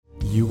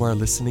You are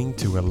listening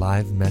to a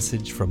live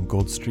message from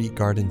Gold Street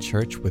Garden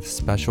Church with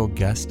special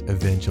guest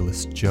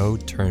evangelist Joe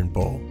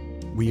Turnbull.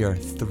 We are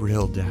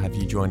thrilled to have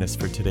you join us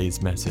for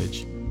today's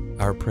message.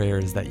 Our prayer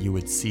is that you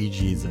would see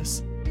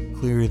Jesus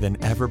clearer than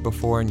ever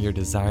before, and your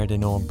desire to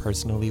know him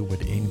personally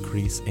would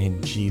increase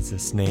in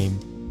Jesus'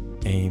 name.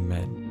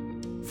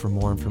 Amen. For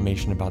more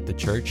information about the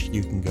church,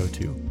 you can go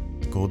to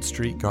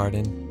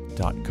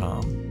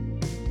goldstreetgarden.com.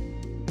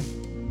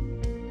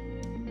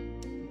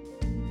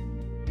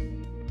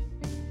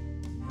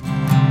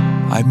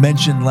 I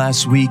mentioned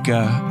last week,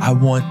 I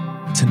want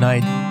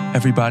tonight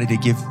everybody to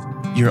give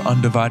your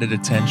undivided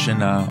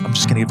attention. I'm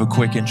just going to give a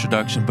quick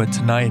introduction, but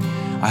tonight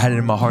I had it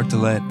in my heart to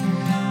let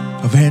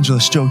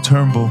Evangelist Joe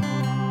Turnbull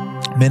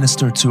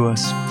minister to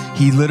us.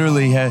 He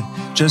literally had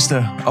just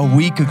a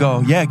week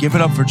ago, give it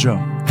up for Joe.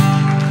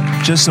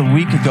 Just a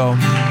week ago,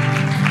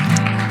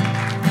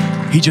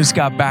 he just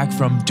got back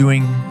from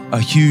doing a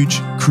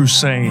huge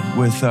crusade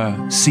with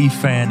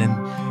CFAN, and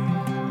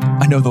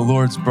I know the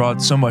Lord's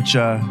brought so much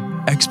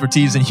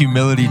expertise and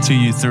humility to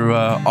you through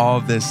all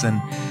of this, and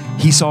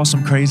he saw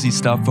some crazy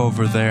stuff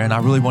over there, and I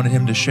really wanted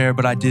him to share,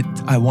 but I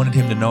wanted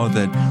him to know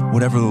that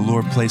whatever the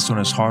Lord placed on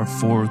his heart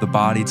for the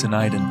body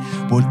tonight and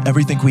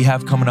everything we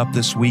have coming up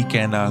this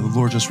weekend, the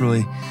Lord just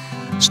really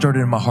stirred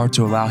it in my heart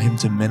to allow him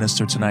to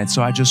minister tonight.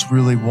 So I just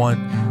really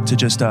want to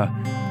just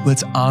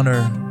let's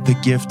honor the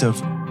gift of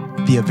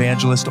the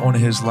evangelist on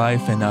his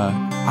life, and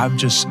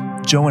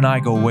Joe and I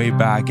go way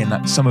back,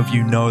 and some of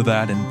you know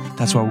that, and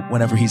that's why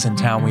whenever he's in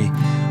town, we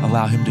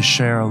allow him to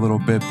share a little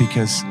bit,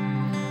 because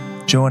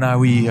Joe and I,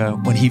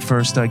 when he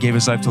first gave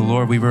his life to the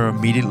Lord, we were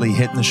immediately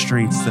hitting the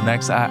streets.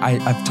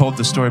 I've told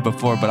the story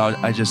before, but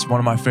one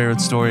of my favorite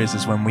stories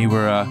is when we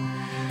were,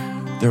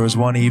 there was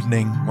one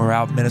evening, we're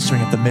out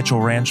ministering at the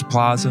Mitchell Ranch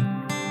Plaza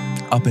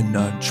up in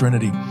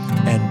Trinity,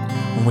 and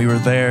when we were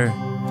there,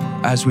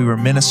 as we were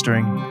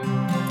ministering,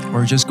 we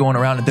were just going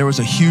around, and there was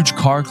a huge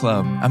car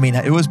club. I mean,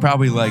 it was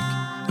probably like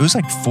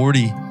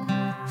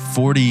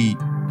 40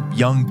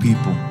 young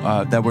people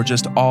that were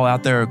just all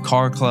out there, a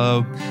car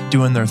club,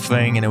 doing their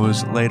thing, and it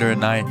was later at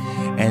night.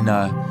 And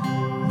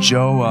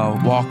Joe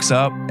walks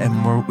up,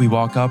 and we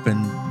walk up,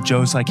 and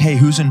Joe's like, "Hey,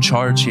 who's in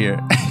charge here?"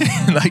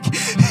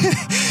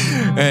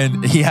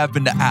 And he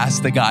happened to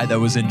ask the guy that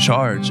was in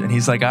charge, and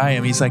he's like, "I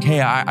am." He's like, "Hey,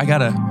 I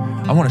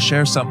want to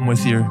share something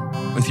with your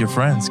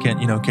friends. Can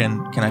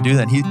I do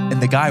that?"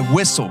 And the guy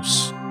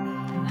whistles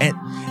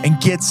and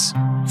gets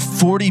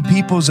 40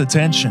 people's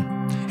attention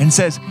and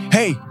says,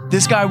 "Hey,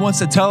 this guy wants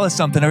to tell us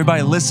something.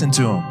 Everybody listen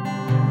to him."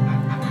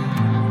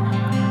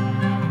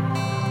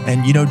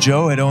 And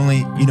Joe had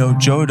only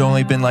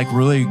been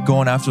really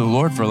going after the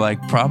Lord for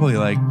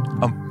probably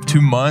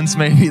 2 months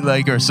maybe,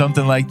 or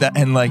something like that.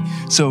 And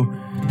so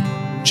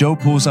Joe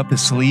pulls up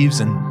his sleeves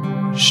and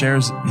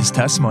shares his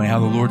testimony, how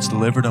the Lord's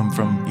delivered him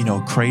from,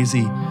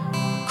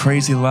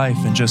 crazy life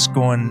and just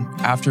going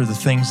after the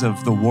things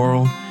of the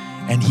world.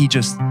 And he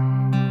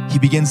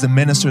begins to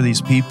minister to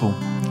these people.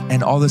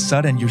 And all of a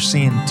sudden you're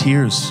seeing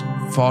tears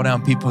fall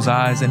down people's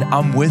eyes. And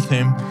I'm with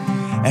him.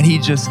 And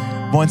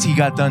once he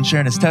got done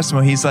sharing his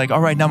testimony, he's like,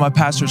 "All right, now my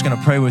pastor's going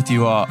to pray with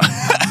you all."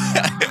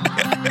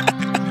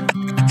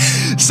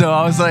 So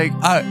I was like,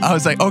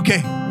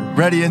 okay,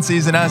 ready in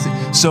season, out.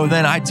 So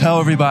then I tell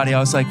everybody, I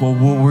was like, well,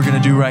 what we're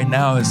going to do right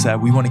now is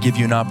that we want to give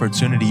you an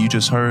opportunity. You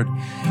just heard.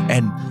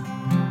 And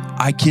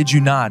I kid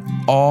you not,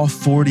 all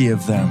 40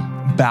 of them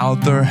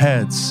bowed their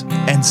heads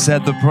and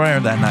said the prayer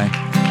that night.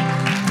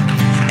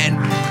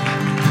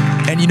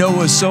 And it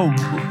was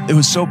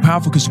so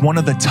powerful, because one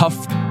of the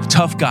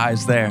tough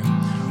guys there,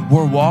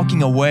 we're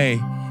walking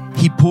away.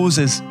 He pulls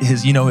his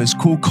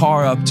cool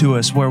car up to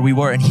us where we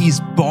were, and he's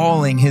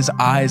bawling his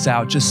eyes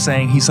out, just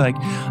saying, he's like,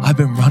 "I've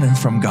been running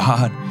from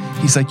God."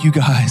 He's like, "You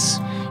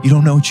guys, you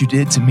don't know what you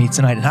did to me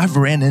tonight." And I've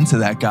ran into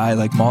that guy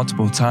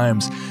multiple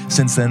times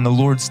since then. The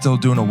Lord's still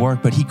doing a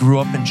work, but he grew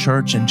up in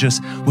church and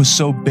just was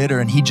so bitter,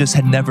 and he just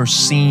had never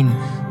seen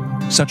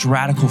such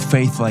radical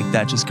faith like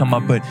that just come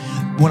up. But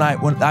when I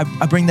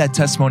bring that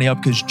testimony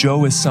up, because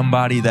Joe is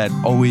somebody that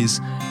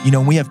always,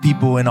 we have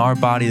people in our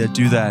body that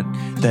do that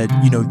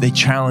they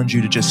challenge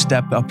you to just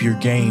step up your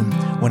game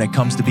when it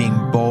comes to being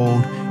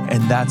bold,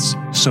 and that's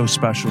so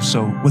special.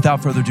 So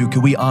without further ado,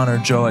 can we honor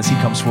Joe as he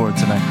comes forward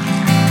tonight?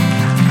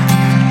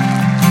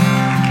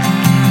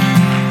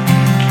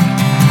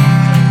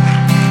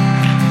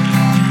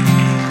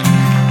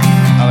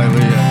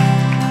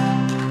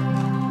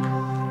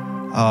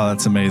 Oh,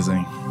 that's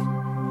amazing.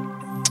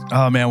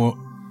 Oh, man. Well,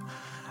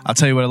 I'll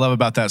tell you what I love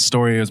about that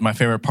story. Is my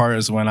favorite part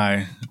is when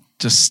I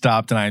just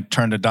stopped and I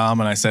turned to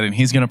Dom and I said, "And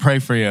he's going to pray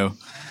for you."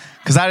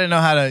 Because I didn't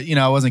know how to,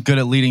 I wasn't good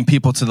at leading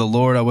people to the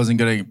Lord. I wasn't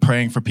good at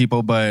praying for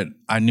people, but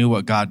I knew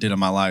what God did in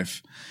my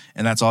life.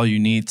 And that's all you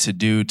need to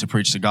do to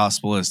preach the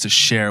gospel, is to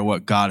share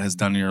what God has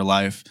done in your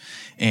life.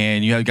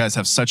 And you guys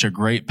have such a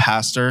great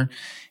pastor.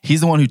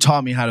 He's the one who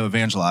taught me how to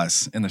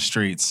evangelize in the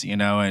streets,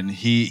 and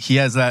he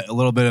has that a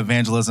little bit of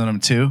evangelism in him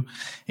too.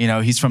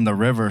 He's from the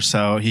river,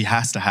 so he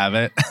has to have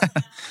it.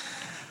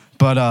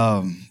 But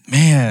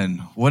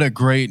man, what a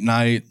great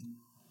night.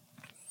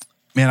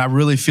 Man, I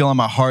really feel in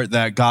my heart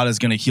that God is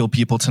going to heal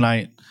people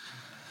tonight.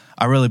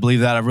 I really believe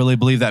that. I really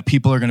believe that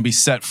people are going to be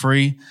set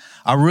free.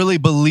 I really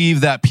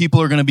believe that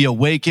people are going to be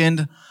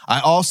awakened.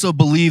 I also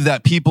believe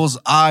that people's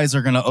eyes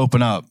are going to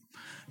open up.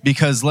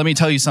 Because let me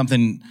tell you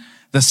something,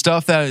 the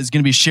stuff that is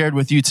going to be shared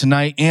with you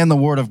tonight and the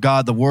Word of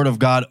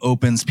God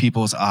opens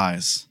people's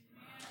eyes.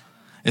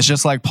 It's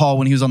just like Paul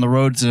when he was on the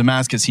road to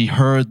Damascus, he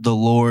heard the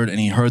Lord and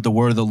he heard the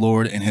word of the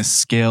Lord and his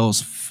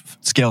scales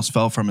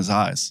fell from his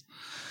eyes.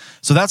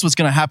 So that's what's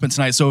going to happen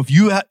tonight. So if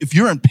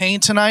you're in pain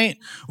tonight,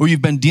 or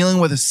you've been dealing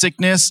with a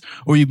sickness,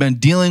 or you've been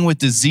dealing with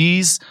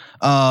disease,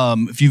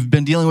 if you've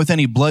been dealing with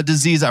any blood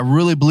disease, I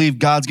really believe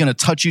God's going to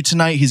touch you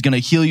tonight. He's going to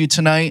heal you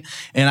tonight.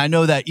 And I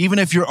know that even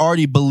if you're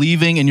already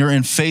believing and you're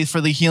in faith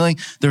for the healing,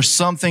 there's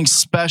something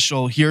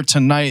special here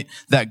tonight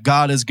that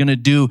God is going to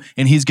do,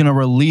 and he's going to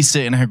release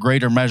it in a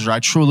greater measure. I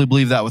truly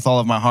believe that with all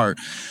of my heart.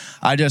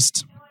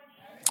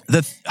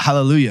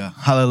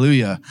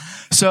 Hallelujah.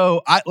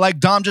 So like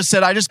Dom just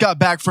said, I just got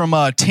back from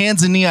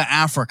Tanzania,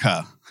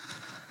 Africa.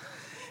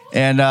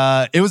 And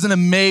it was an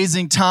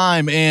amazing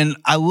time. And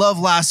I love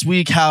last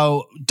week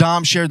how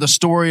Dom shared the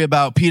story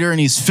about Peter and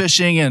he's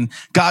fishing and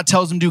God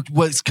tells him to do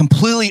what's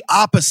completely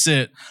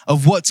opposite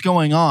of what's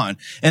going on.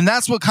 And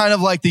that's what kind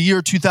of like the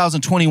year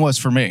 2020 was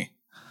for me.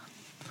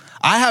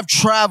 I have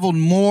traveled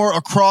more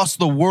across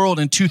the world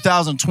in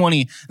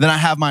 2020 than I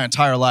have my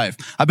entire life.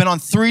 I've been on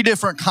 3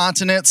 different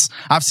continents.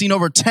 I've seen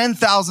over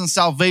 10,000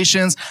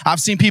 salvations.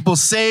 I've seen people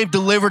saved,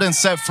 delivered, and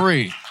set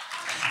free.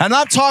 I'm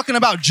not talking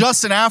about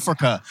just in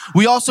Africa.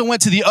 We also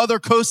went to the other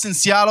coast in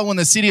Seattle when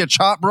the city of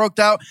Chop broke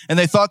out and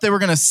they thought they were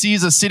going to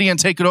seize a city and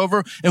take it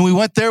over. And we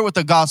went there with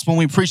the gospel and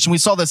we preached and we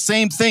saw the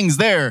same things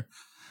there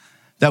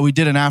that we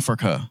did in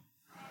Africa.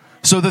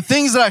 So the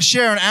things that I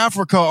share in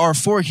Africa are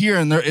for here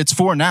and it's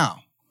for now.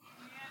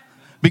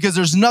 Because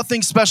there's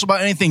nothing special about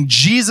anything.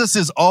 Jesus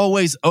is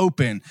always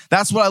open.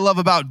 That's what I love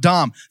about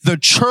Dom. The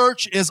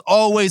church is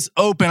always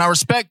open. I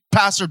respect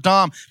Pastor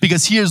Dom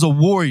because he is a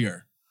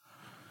warrior.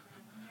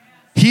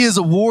 He is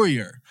a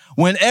warrior.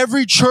 When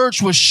every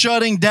church was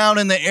shutting down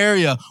in the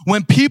area,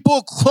 when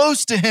people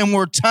close to him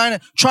were trying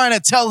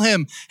to tell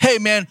him, hey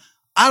man,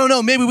 I don't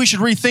know, maybe we should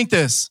rethink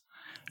this.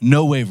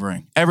 No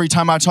wavering. Every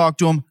time I talked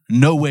to him,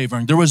 no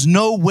wavering. There was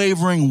no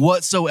wavering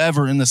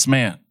whatsoever in this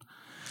man.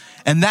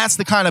 And that's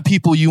the kind of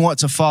people you want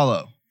to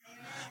follow.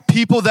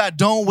 People that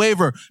don't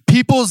waver.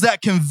 People's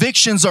that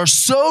convictions are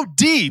so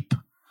deep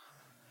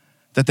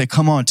that they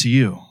come on to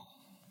you.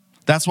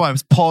 That's why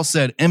Paul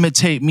said,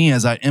 imitate me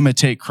as I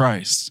imitate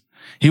Christ.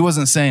 He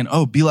wasn't saying,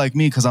 oh, be like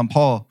me because I'm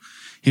Paul.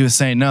 He was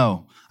saying,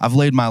 no, I've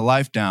laid my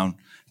life down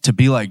to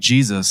be like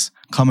Jesus.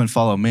 Come and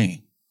follow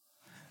me.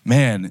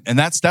 Man, and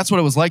that's what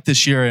it was like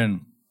this year.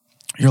 And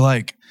you're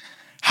like,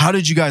 how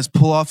did you guys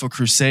pull off a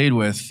crusade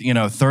with,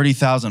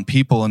 30,000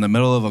 people in the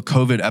middle of a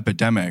COVID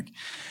epidemic?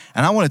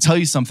 And I want to tell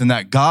you something,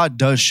 that God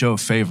does show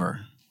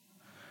favor.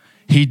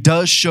 He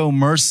does show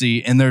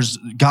mercy, and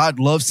God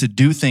loves to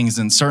do things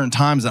in certain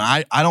times. And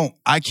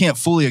I can't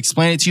fully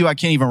explain it to you. I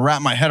can't even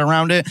wrap my head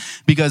around it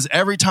because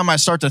every time I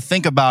start to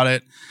think about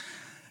it,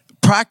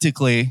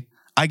 practically,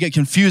 I get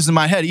confused in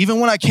my head. Even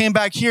when I came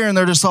back here and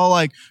they're just all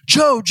like,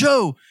 Joe,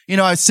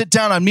 I sit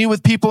down, I meet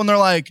with people and they're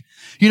like,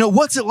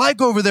 what's it like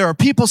over there? Are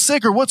people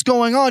sick or what's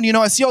going on?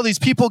 I see all these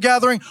people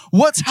gathering.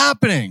 What's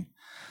happening?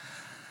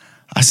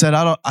 I said,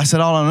 I don't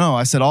know.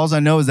 I said, all I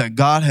know is that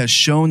God has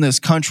shown this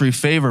country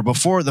favor.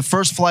 Before the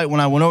first flight,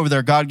 when I went over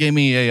there, God gave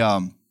me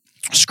a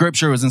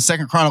scripture. It was in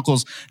 2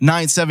 Chronicles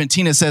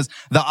 9:17. It says,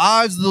 the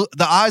eyes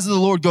of the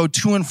Lord go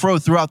to and fro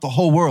throughout the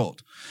whole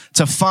world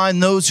to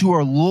find those who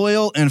are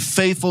loyal and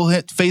faithful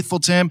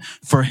to him,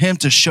 for him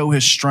to show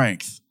his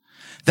strength.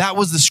 That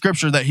was the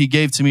scripture that he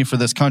gave to me for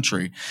this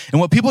country. And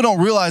what people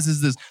don't realize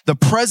is this, the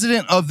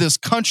president of this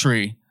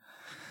country,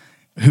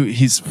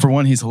 he's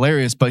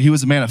hilarious, but he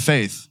was a man of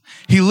faith.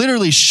 He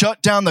literally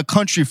shut down the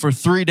country for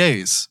 3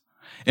 days.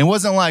 It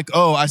wasn't like,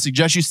 oh, I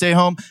suggest you stay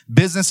home.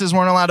 Businesses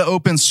weren't allowed to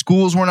open.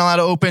 Schools weren't allowed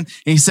to open. And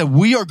he said,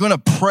 we are going to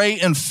pray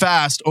and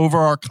fast over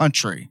our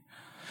country.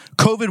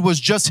 COVID was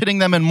just hitting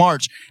them in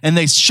March, and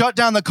they shut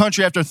down the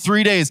country after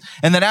 3 days.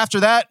 And then after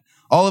that,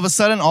 all of a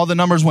sudden, all the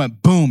numbers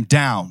went boom,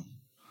 down,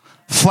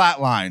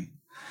 flatline.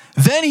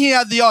 Then he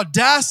had the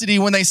audacity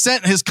when they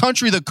sent his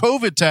country the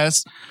COVID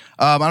test.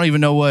 I don't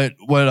even know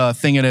what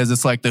thing it is.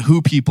 It's like the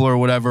WHO people or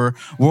whatever,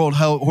 World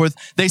Health.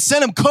 They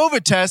sent him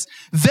COVID tests.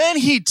 Then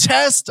he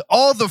tested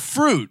all the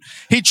fruit.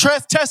 He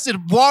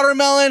tested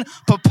watermelon,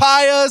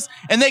 papayas,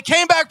 and they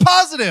came back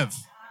positive.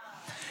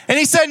 And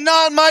he said,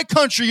 not in my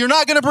country. You're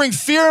not going to bring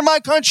fear in my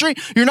country.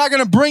 You're not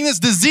going to bring this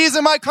disease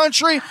in my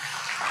country.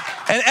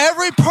 And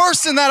every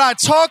person that I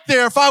talked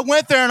there, if I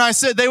went there and I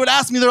said, they would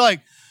ask me, they're like,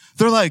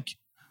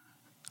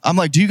 I'm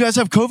like, do you guys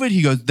have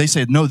COVID? They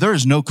said, no, there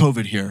is no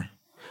COVID here.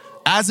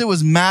 As it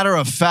was matter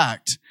of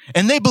fact.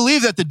 And they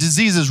believe that the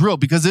disease is real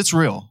because it's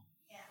real.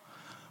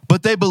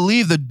 But they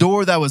believe the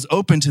door that was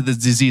open to the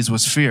disease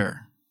was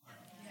fear.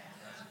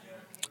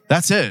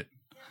 That's it.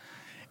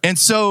 And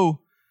so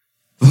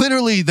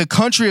literally the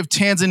country of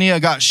Tanzania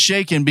got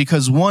shaken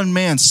because one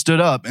man stood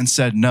up and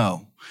said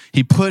no.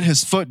 He put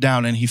his foot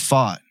down and he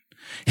fought.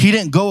 He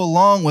didn't go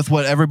along with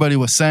what everybody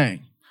was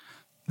saying.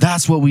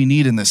 That's what we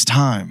need in this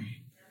time,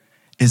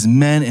 is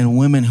men and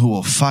women who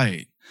will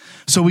fight.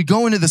 So we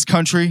go into this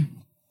country.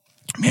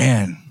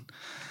 Man,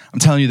 I'm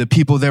telling you, the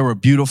people there were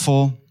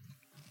beautiful.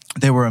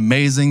 They were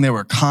amazing. They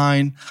were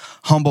kind,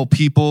 humble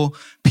people,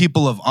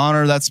 people of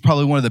honor. That's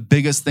probably one of the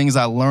biggest things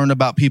I learned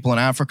about people in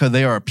Africa.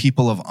 They are a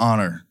people of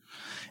honor.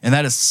 And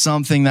that is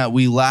something that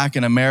we lack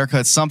in America.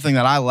 It's something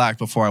that I lacked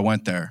before I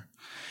went there.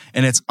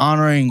 And it's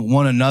honoring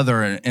one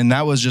another. And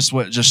that was just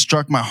what just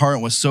struck my heart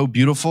and was so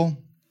beautiful.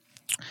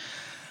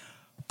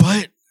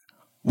 But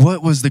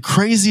what was the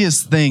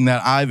craziest thing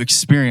that I've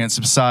experienced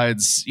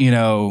besides,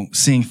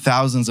 seeing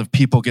thousands of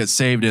people get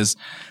saved is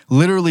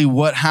literally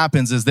what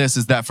happens is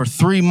that for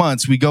 3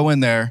 months we go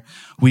in there,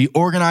 we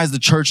organize the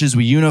churches,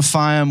 we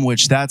unify them,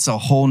 which that's a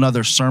whole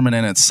nother sermon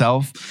in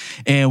itself.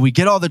 And we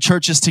get all the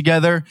churches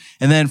together.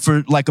 And then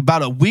for like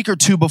about a week or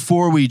two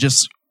before, we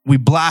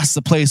blast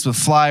the place with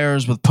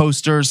flyers, with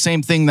posters,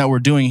 same thing that we're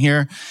doing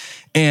here.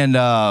 And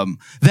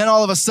then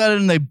all of a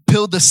sudden they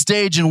build the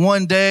stage in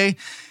one day.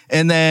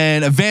 And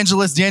then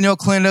evangelist Daniel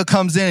Clinda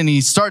comes in and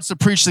he starts to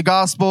preach the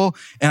gospel.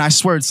 And I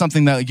swear it's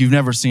something that you've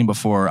never seen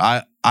before.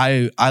 I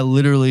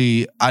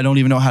literally, I don't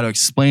even know how to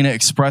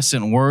express it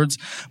in words.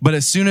 But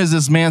as soon as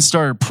this man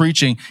started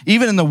preaching,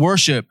 even in the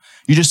worship,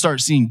 you just start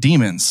seeing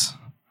demons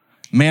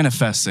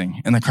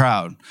manifesting in the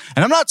crowd.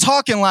 And I'm not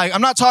talking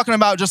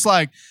about just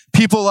like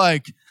people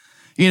like,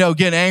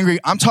 getting angry.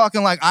 I'm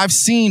talking like I've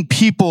seen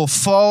people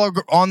fall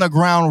on the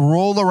ground,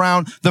 roll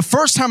around. The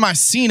first time I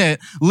seen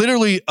it,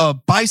 literally a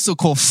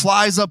bicycle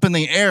flies up in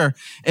the air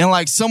and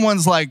like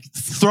someone's like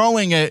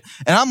throwing it.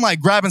 And I'm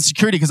like grabbing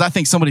security because I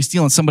think somebody's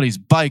stealing somebody's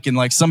bike and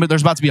like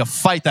there's about to be a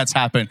fight that's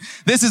happened.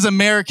 This is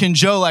American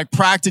Joe, like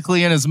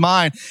practically in his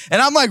mind.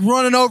 And I'm like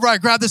running over. I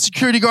grab the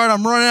security guard.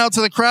 I'm running out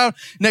to the crowd.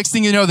 Next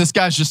thing you know, this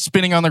guy's just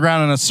spinning on the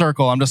ground in a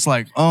circle. I'm just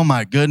like, oh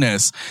my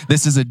goodness,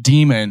 this is a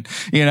demon,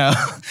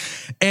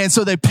 And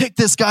so they pick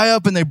this guy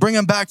up and they bring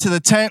him back to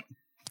the tent.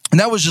 And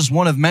that was just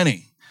one of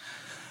many.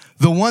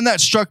 The one that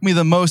struck me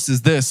the most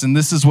is this, and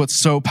this is what's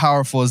so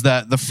powerful, is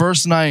that the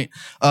first night,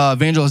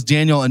 Evangelist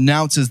Daniel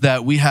announces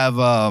that we have,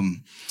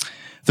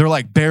 they're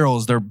like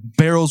barrels. They're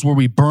barrels where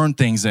we burn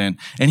things in.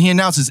 And he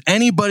announces,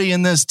 anybody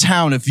in this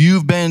town, if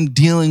you've been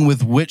dealing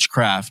with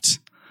witchcraft,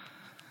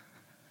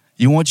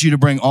 I want you to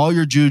bring all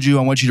your juju.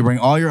 I want you to bring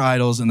all your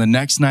idols. And the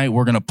next night,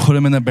 we're going to put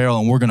them in the barrel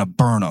and we're going to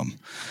burn them.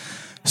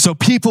 So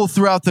people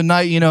throughout the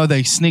night,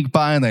 they sneak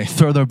by and they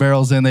throw their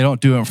barrels in. They don't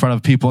do it in front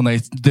of people and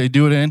they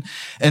do it in.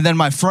 And then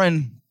my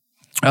friend,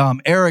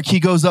 Eric,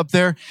 he goes up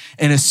there.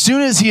 And as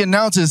soon as he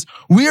announces,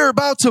 we are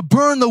about to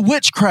burn the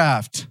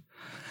witchcraft,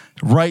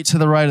 right to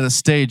the right of the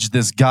stage,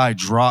 this guy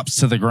drops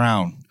to the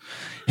ground.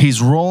 He's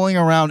rolling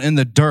around in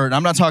the dirt.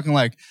 I'm not talking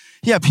like,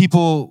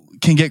 people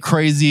can get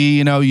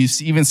crazy.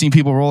 You've even seen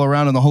people roll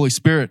around in the Holy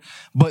Spirit.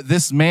 But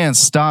this man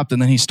stopped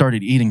and then he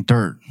started eating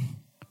dirt.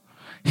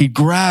 He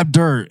grabbed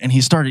dirt and he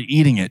started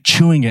eating it,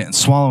 chewing it and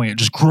swallowing it,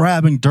 just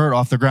grabbing dirt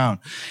off the ground.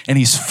 And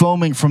he's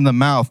foaming from the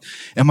mouth.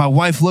 And my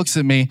wife looks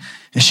at me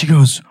and she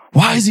goes,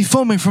 why is he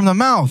foaming from the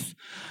mouth?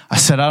 I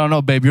said, I don't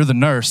know, babe, you're the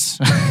nurse.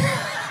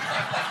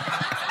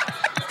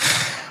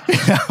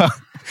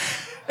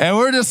 And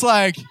we're just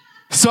like,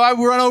 so I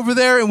run over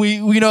there and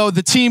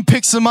the team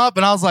picks him up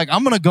and I was like,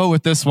 I'm going to go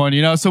with this one,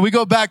 So we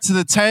go back to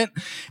the tent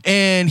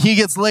and he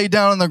gets laid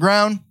down on the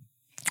ground.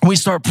 We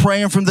start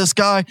praying for this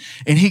guy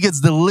and he gets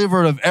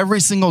delivered of every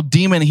single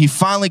demon. He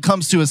finally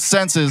comes to his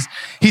senses.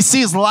 He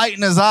sees light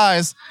in his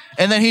eyes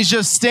and then he's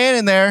just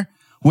standing there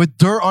with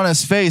dirt on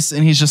his face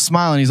and he's just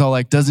smiling. He's all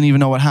like, doesn't even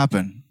know what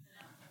happened.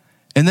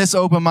 And this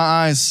opened my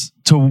eyes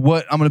to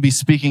what I'm going to be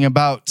speaking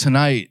about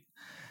tonight,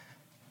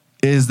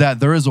 is that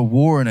there is a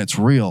war and it's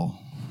real.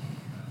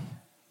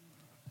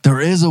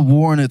 There is a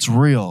war and it's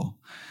real.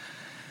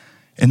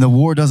 And the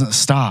war doesn't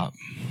stop.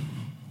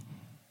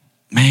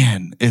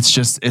 Man, it's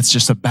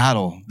just a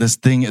battle. This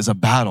thing is a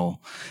battle.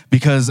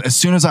 Because as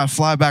soon as I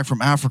fly back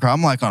from Africa,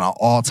 I'm like on an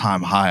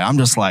all-time high. I'm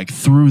just like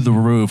through the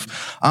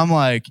roof. I'm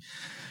like,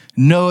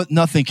 no,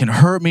 nothing can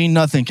hurt me.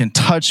 Nothing can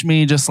touch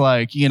me. Just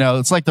like,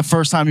 it's like the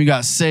first time you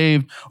got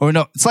saved, or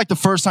no, it's like the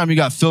first time you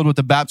got filled with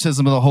the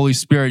baptism of the Holy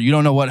Spirit. You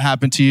don't know what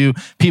happened to you.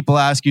 People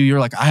ask you, you're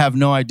like, I have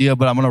no idea,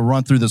 but I'm going to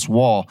run through this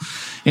wall,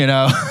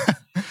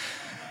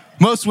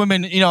 Most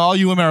women, all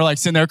you women are like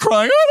sitting there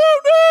crying, I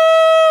don't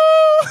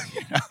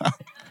know.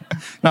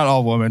 Not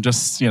all women,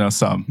 just,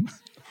 some.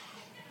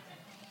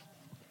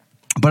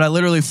 But I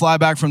literally fly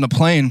back from the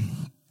plane.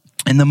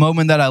 And the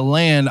moment that I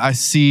land, I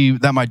see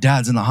that my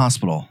dad's in the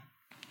hospital.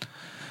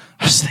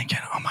 I was thinking,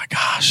 oh my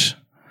gosh,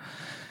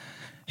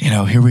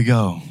 here we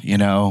go.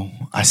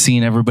 I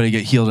seen everybody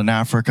get healed in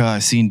Africa. I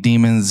seen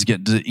demons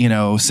get,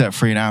 set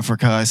free in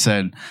Africa. I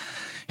said,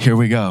 here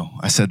we go.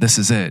 I said, this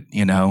is it,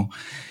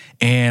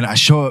 And I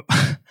show up,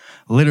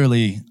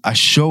 I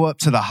show up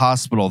to the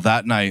hospital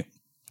that night.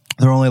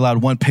 they're only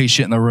allowed one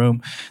patient in the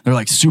room. They're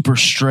like super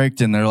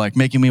strict, and they're like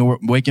making me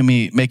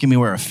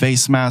wear a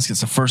face mask.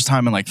 It's the first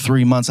time in like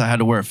 3 months I had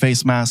to wear a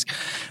face mask.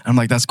 And I'm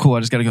like, that's cool. I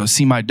just got to go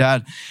see my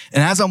dad.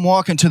 And as I'm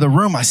walking to the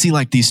room, I see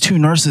like these two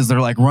nurses.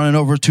 They're like running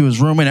over to his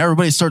room, and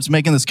everybody starts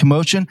making this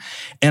commotion.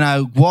 And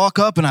I walk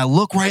up and I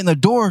look right in the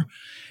door,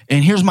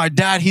 and here's my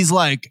dad. He's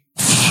like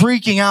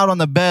freaking out on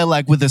the bed,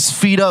 like with his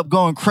feet up,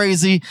 going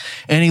crazy.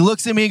 And he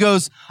looks at me and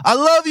goes, I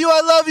love you,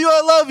 I love you,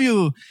 I love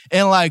you.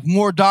 And like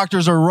more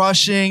doctors are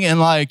rushing.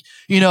 And like,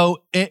 you know,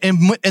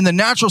 in the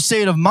natural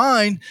state of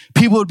mind,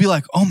 people would be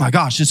like, oh my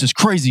gosh, this is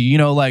crazy, you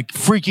know, like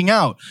freaking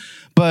out.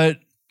 But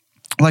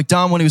like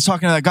Don, when he was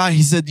talking to that guy,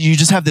 he said, you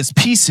just have this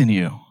peace in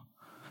you.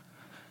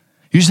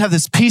 You just have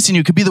this peace in you.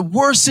 It could be the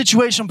worst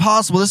situation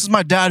possible. This is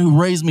my dad who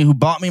raised me, who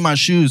bought me my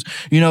shoes,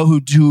 you know,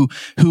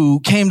 who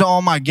came to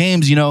all my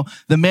games, you know,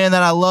 the man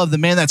that I love, the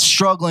man that's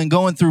struggling,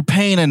 going through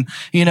pain. And,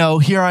 you know,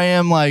 here I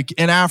am like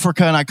in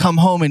Africa, and I come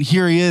home, and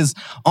here he is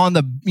on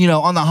the, you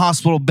know, on the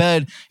hospital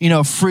bed, you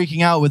know,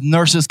 freaking out with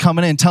nurses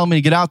coming in, telling me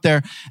to get out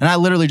there. And I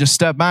literally just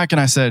stepped back and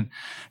I said,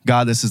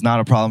 God, this is not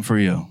a problem for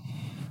you.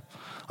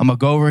 I'm going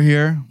to go over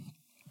here.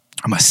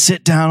 I'm going to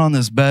sit down on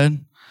this bed,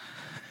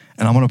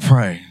 and I'm going to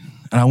pray.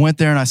 And I went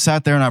there and I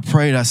sat there and I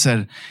prayed. I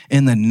said,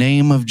 in the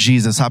name of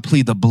Jesus, I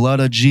plead the blood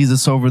of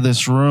Jesus over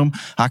this room.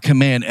 I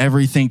command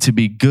everything to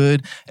be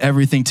good,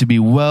 everything to be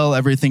well,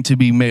 everything to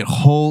be made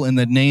whole in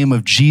the name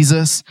of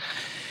Jesus.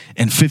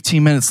 And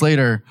 15 minutes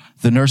later,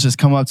 the nurses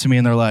come up to me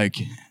and they're like,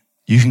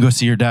 you can go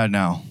see your dad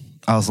now.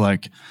 I was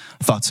like,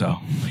 thought so,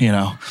 you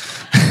know.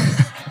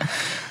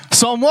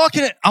 So I'm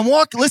walking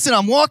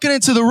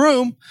into the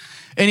room.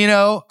 And, you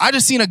know, I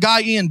just seen a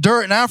guy eating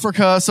dirt in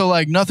Africa, so,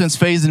 like, nothing's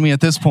fazing me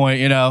at this point,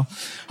 you know.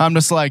 I'm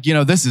just like, you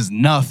know, this is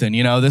nothing,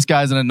 you know. This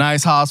guy's in a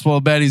nice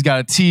hospital bed. He's got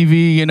a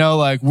TV, you know,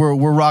 like, we're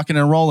rocking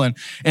and rolling.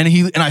 And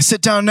I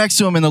sit down next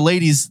to him, and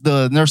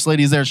the nurse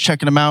lady's there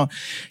checking him out.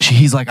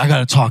 He's like, I got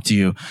to talk to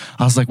you.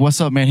 I was like,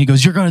 what's up, man? He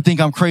goes, you're going to think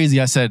I'm crazy.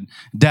 I said,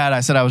 Dad,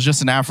 I was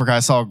just in Africa.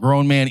 I saw a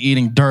grown man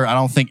eating dirt. I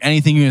don't think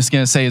anything you're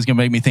going to say is going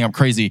to make me think I'm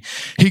crazy.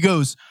 He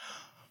goes,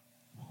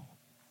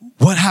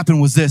 what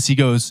happened was this. He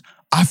goes,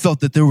 I felt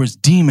that there was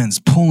demons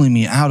pulling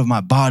me out of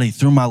my body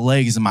through my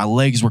legs, and my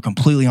legs were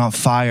completely on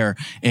fire,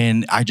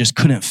 and I just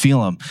couldn't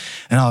feel them.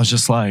 And I was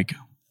just like,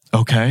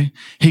 okay.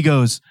 He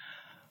goes,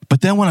 but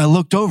then when I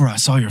looked over, I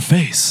saw your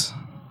face,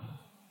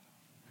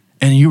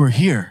 and you were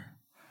here.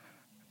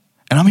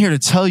 And I'm here to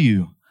tell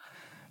you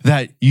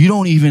that you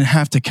don't even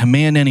have to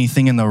command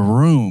anything in the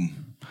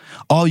room.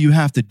 All you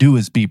have to do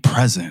is be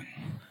present.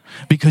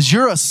 Because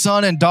you're a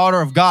son and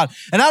daughter of God.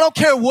 And I don't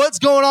care what's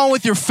going on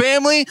with your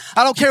family.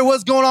 I don't care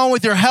what's going on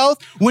with your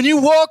health. When you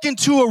walk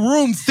into a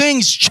room,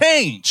 things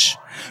change.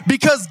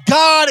 Because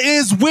God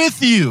is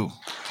with you.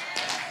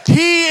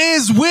 He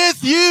is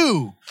with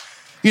you.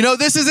 You know,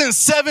 this isn't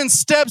 7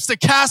 steps to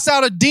cast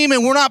out a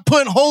demon. We're not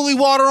putting holy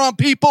water on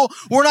people.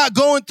 We're not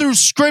going through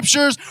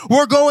scriptures.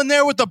 We're going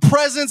there with the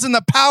presence and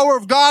the power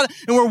of God.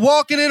 And we're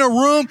walking in a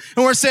room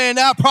and we're saying,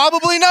 nah,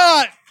 probably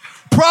not.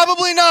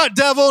 Probably not,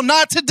 devil.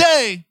 Not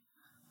today.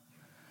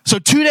 So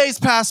 2 days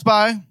passed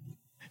by,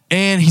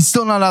 and he's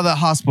still not out of that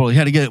hospital. He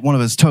had to get one of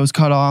his toes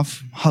cut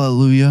off.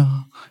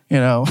 Hallelujah. You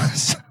know,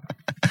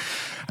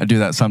 I do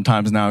that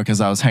sometimes now because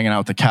I was hanging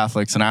out with the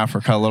Catholics in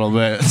Africa a little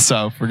bit.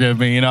 So forgive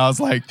me. You know, I was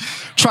like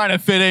trying to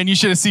fit in. You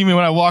should have seen me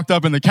when I walked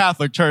up in the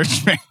Catholic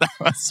church. Man,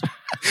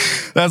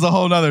 that's a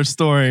whole nother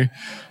story.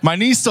 My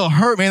knees still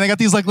hurt, man. They got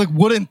these like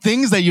wooden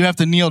things that you have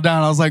to kneel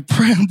down. I was like,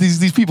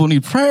 these people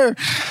need prayer.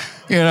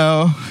 You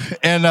know,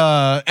 and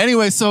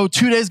anyway, so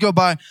 2 days go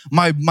by.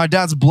 My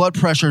dad's blood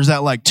pressure is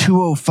at like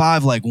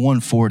 205, like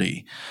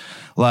 140.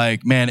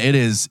 Like, man, it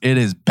is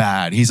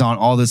bad. He's on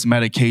all this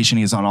medication.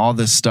 He's on all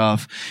this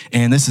stuff.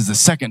 And this is the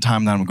second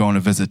time that I'm going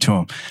to visit to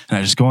him. And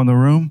I just go in the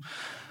room.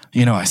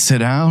 You know, I sit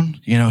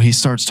down, you know, he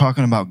starts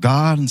talking about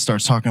God and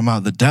starts talking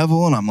about the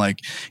devil. And I'm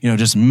like, you know,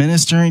 just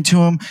ministering to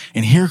him.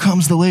 And here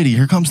comes the lady.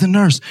 Here comes the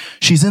nurse.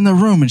 She's in the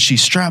room and she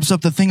straps up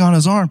the thing on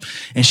his arm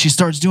and she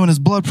starts doing his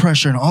blood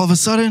pressure. And all of a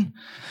sudden,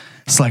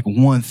 it's like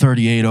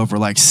 138 over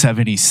like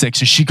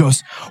 76. And she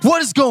goes,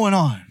 what is going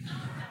on?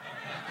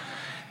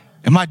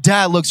 And my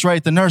dad looks right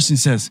at the nurse and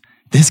says,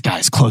 this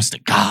guy's close to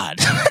God.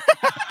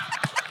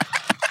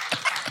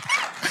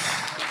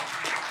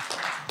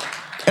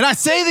 And I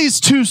say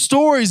these two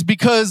stories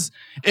because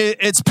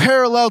it's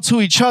parallel to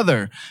each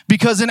other.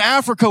 Because in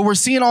Africa, we're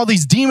seeing all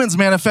these demons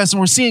manifest and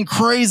we're seeing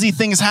crazy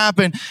things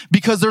happen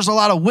because there's a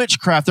lot of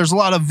witchcraft. There's a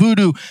lot of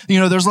voodoo. You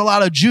know, there's a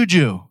lot of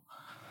juju.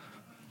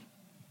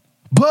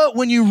 But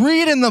when you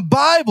read in the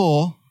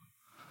Bible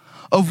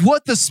of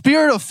what the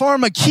spirit of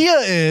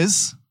pharmakia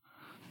is,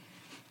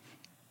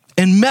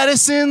 in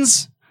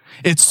medicines,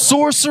 it's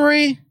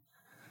sorcery,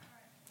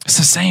 it's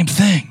the same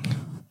thing.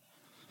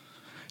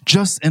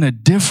 Just in a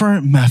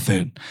different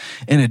method,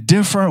 in a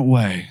different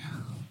way.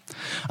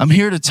 I'm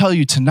here to tell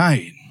you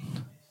tonight,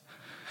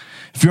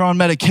 if you're on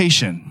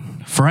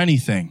medication for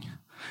anything,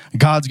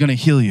 God's going to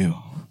heal you.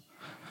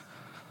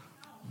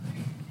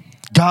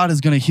 God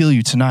is going to heal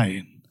you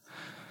tonight.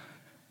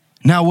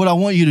 Now, what I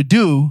want you to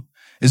do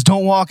is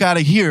don't walk out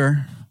of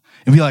here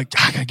and be like,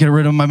 I gotta get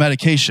rid of my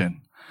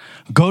medication.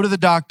 Go to the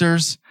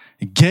doctors,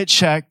 get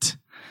checked,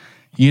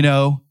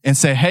 and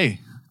say, hey,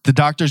 the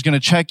doctor's going to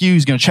check you.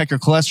 He's going to check your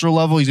cholesterol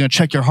level. He's going to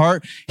check your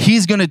heart.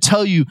 He's going to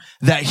tell you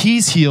that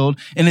he's healed,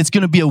 and it's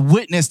going to be a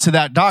witness to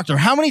that doctor.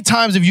 How many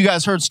times have you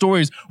guys heard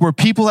stories where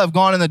people have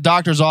gone in the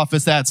doctor's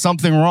office that had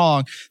something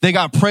wrong, they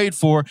got prayed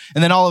for,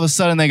 and then all of a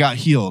sudden they got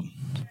healed?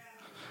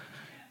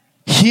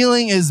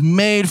 Healing is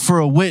made for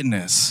a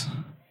witness,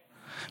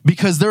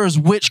 because there is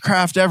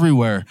witchcraft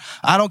everywhere.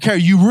 I don't care.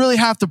 You really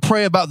have to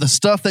pray about the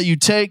stuff that you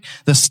take,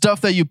 the stuff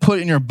that you put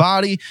in your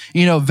body,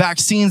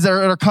 vaccines that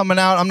are coming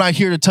out. I'm not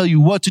here to tell you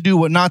what to do,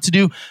 what not to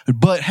do,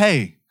 but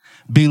hey,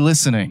 be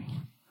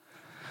listening.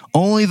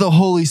 Only the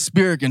Holy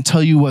Spirit can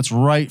tell you what's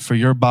right for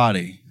your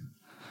body.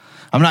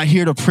 I'm not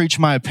here to preach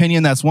my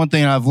opinion. That's one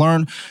thing I've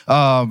learned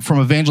from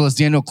evangelist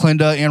Daniel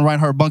Klinda and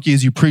Reinhard Bunke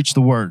is you preach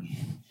the word.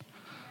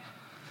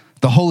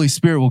 The Holy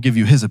Spirit will give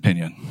you his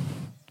opinion.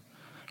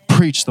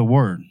 Preach the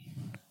word.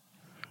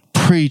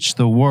 Preach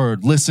the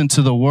word. Listen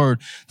to the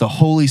word. The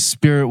Holy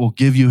Spirit will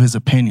give you his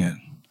opinion.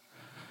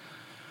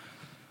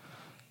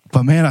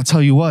 But man, I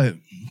tell you what,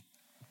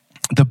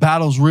 the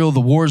battle's real.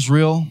 The war's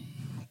real.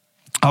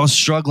 I was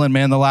struggling,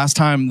 man. The last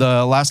time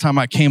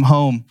I came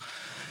home,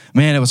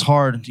 man, it was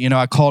hard.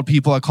 I called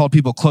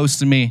people close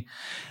to me,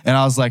 and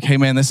I was like, hey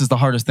man, this is the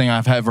hardest thing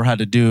I've ever had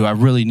to do. I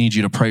really need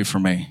you to pray for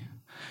me.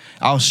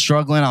 I was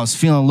struggling. I was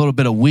feeling a little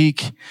bit of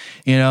weak,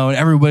 and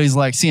everybody's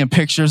like seeing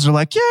pictures. They're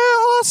like, yeah,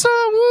 awesome.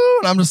 Woo.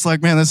 And I'm just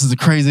like, man, this is the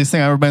craziest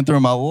thing I've ever been through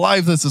in my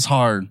life. This is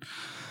hard.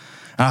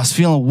 And I was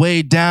feeling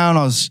weighed down.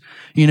 I was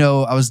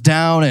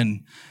down,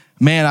 and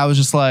man, I was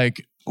just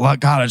like, well,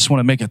 God, I just want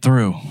to make it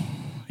through.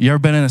 You ever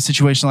been in a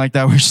situation like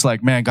that where you're just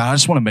like, man, God, I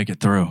just want to make it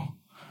through?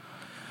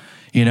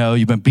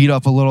 You've been beat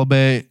up a little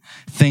bit.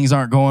 Things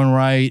aren't going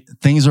right.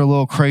 Things are a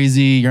little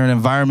crazy. You're in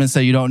environments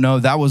that you don't know.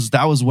 That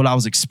was what I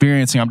was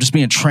experiencing. I'm just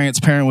being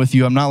transparent with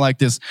you. I'm not like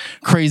this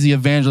crazy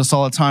evangelist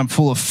all the time,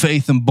 full of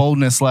faith and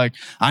boldness. Like,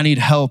 I need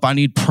help. I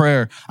need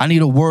prayer. I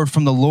need a word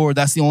from the Lord.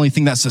 That's the only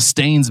thing that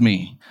sustains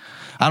me.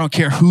 I don't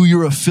care who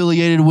you're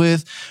affiliated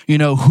with,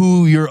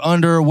 who you're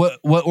under,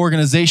 what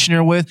organization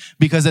you're with,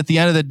 because at the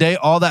end of the day,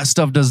 all that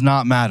stuff does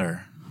not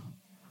matter.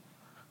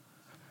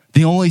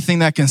 The only thing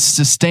that can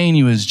sustain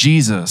you is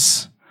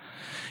Jesus.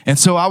 And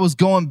so I was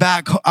going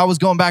back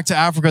to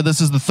Africa. This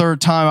is the third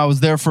time. I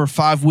was there for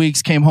 5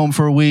 weeks, came home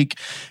for a week,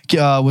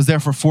 was there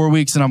for 4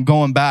 weeks, and I'm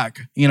going back,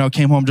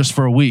 came home just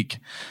for a week.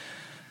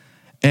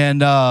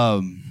 And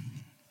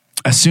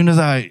as soon as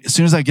I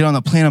get on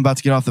the plane, I'm about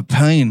to get off the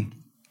plane,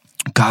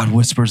 God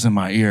whispers in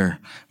my ear.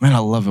 Man, I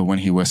love it when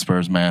he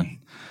whispers, man.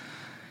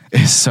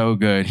 It's so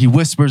good. He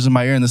whispers in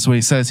my ear, and this is what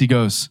he says. He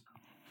goes,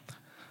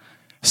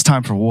 it's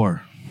time for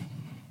war.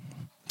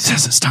 He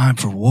says it's time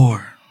for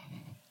war.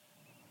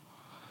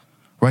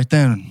 Right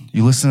then,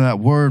 you listen to that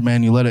word,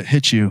 man, you let it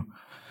hit you.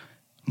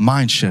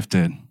 Mind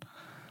shifted.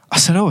 I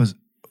said,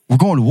 we're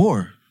going to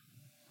war.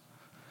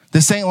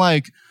 This ain't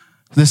like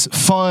this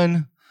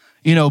fun,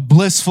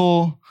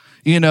 blissful,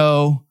 eating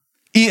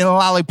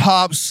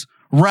lollipops,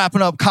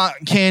 wrapping up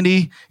cotton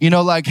candy,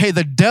 like, hey,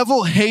 the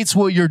devil hates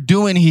what you're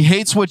doing. He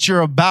hates what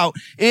you're about.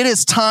 It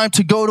is time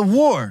to go to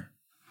war.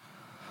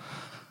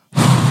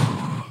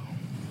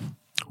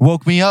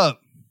 Woke me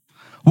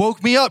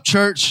up,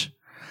 church,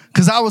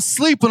 because I was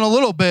sleeping a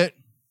little bit.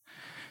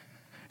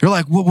 You're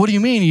like, what do you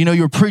mean?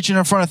 You were preaching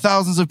in front of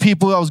thousands of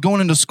people. I was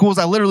going into schools.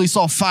 I literally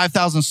saw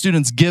 5,000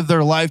 students give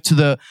their life to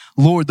the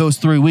Lord those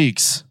 3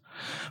 weeks.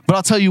 But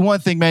I'll tell you one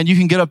thing, man, you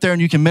can get up there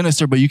and you can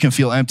minister, but you can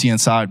feel empty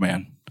inside,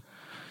 man.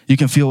 You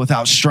can feel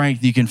without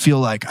strength. You can feel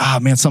like,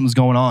 man, something's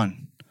going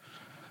on.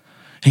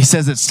 He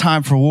says it's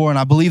time for war. And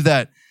I believe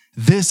that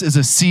this is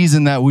a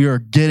season that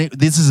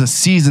this is a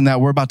season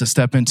that we're about to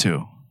step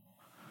into.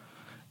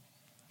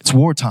 It's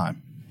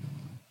wartime.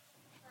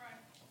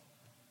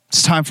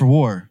 It's time for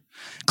war.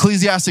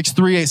 Ecclesiastes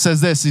 3:8 says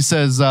this. He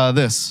says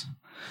this.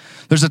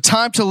 There's a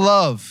time to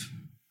love,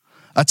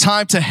 a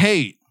time to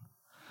hate,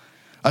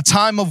 a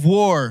time of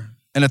war,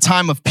 and a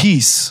time of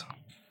peace.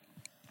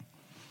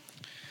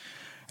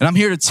 And I'm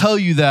here to tell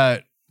you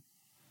that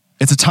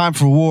it's a time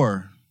for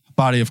war,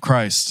 body of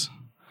Christ.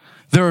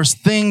 There are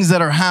things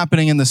that are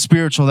happening in the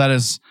spiritual that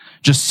is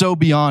just so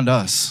beyond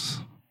us.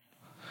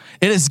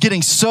 It is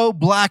getting so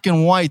black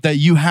and white that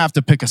you have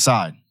to pick a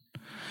side.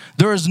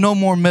 There is no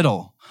more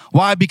middle.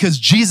 Why? Because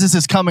Jesus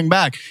is coming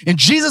back. And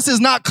Jesus is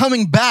not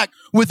coming back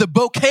with a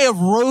bouquet of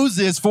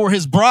roses for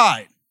his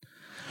bride.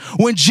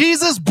 When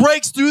Jesus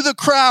breaks through the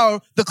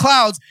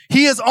clouds,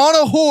 he is on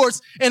a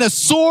horse and a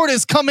sword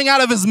is coming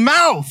out of his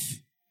mouth.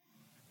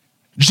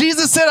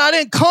 Jesus said, I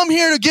didn't come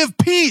here to give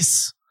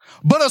peace,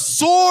 but a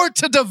sword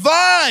to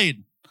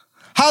divide.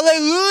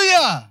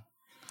 Hallelujah.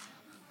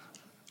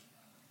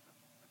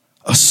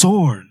 A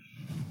sword.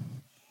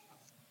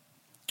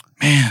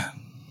 Man,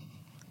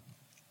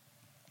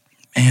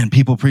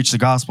 people preach the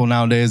gospel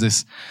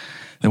nowadays.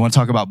 They want to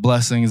talk about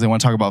blessings. They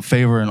want to talk about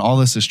favor, and all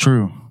this is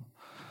true.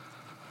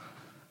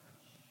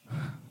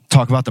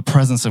 Talk about the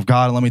presence of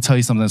God, and let me tell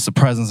you something. It's the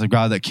presence of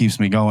God that keeps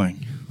me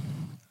going.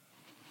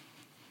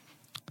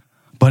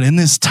 But in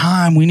this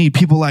time, we need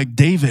people like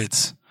David.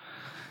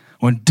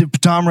 When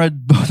Tom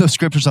read those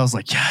scriptures, I was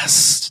like,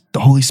 yes,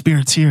 the Holy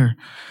Spirit's here.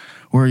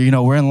 We're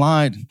in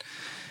line.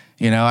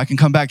 I can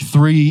come back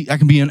I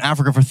can be in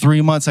Africa for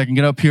 3 months. I can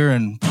get up here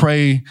and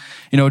pray,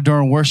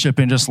 during worship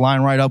and just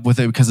line right up with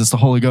it because it's the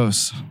Holy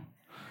Ghost.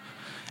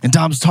 And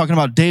Dom's talking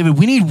about David.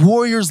 We need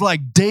warriors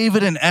like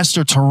David and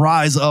Esther to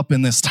rise up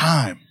in this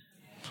time.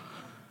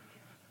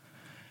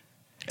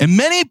 And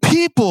many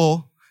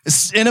people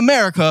in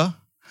America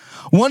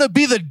want to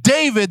be the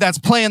David that's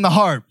playing the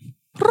harp.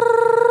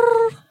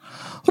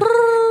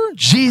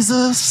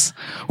 Jesus,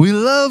 we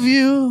love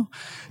you.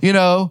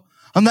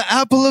 I'm the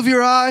apple of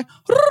your eye.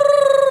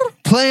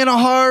 Playing a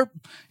harp,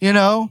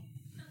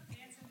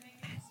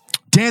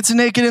 dancing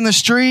naked in the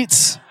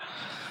streets.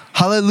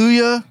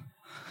 Hallelujah.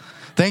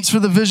 Thanks for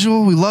the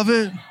visual. We love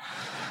it.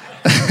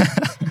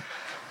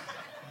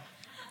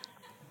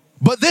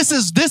 But this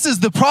is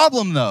the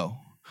problem, though.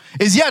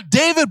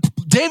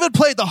 David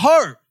played the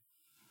harp.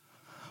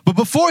 But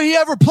before he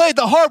ever played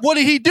the harp, what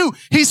did he do?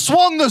 He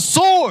swung the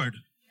sword.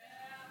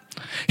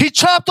 He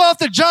chopped off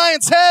the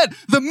giant's head.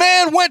 The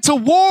man went to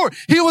war.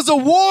 He was a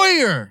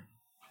warrior.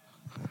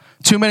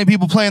 Too many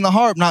people playing the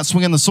harp, not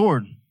swinging the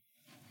sword.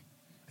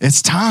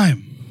 It's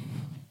time.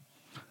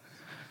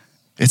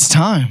 It's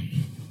time.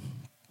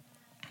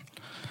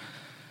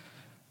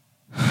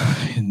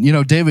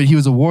 David, he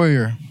was a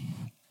warrior.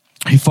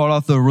 He fought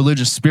off the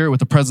religious spirit with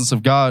the presence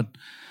of God,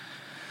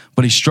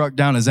 but he struck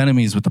down his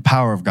enemies with the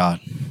power of God.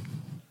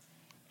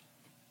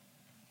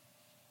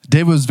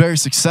 David was very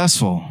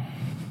successful.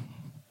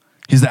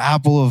 He's the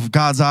apple of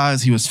God's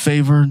eyes. He was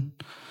favored.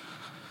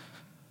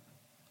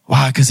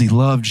 Why? Because he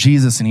loved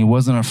Jesus and he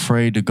wasn't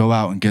afraid to go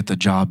out and get the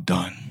job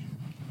done.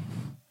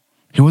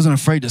 He wasn't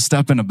afraid to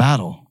step into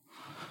battle.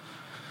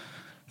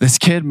 This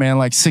kid, man,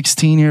 like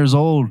 16 years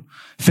old,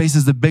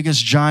 faces the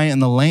biggest giant in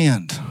the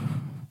land.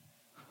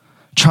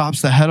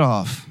 Chops the head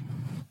off.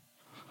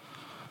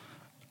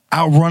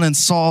 Outrunning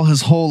Saul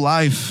his whole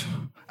life.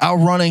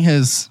 Outrunning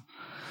his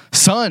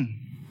son.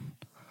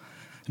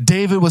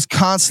 David was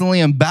constantly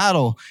in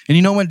battle. And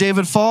you know when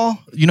David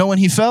fell? You know when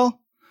he fell?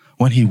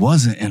 When he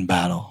wasn't in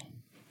battle.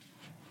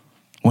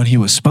 When he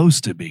was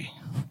supposed to be.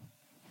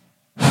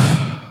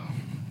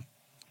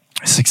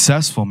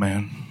 Successful,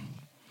 man.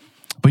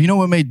 But you know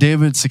what made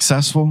David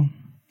successful?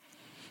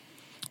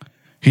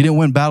 He didn't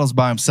win battles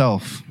by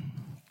himself.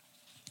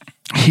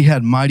 He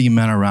had mighty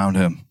men around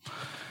him.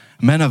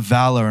 Men of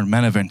valor and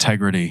men of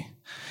integrity.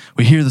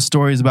 We hear the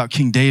stories about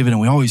King David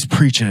and we always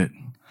preach it.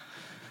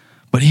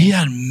 But he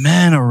had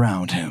men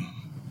around him.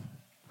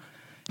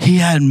 He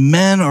had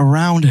men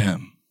around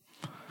him.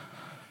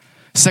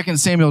 2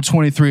 Samuel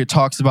 23, it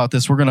talks about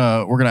this. We're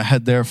gonna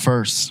head there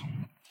first.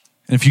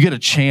 And if you get a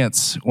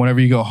chance, whenever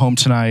you go home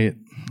tonight,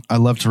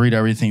 I'd love to read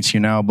everything to you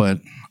now, but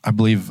I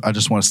believe I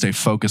just want to stay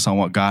focused on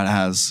what God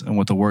has and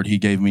what the word he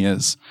gave me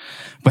is.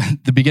 But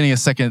the beginning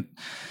of 2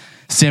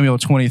 Samuel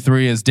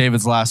 23 is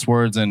David's last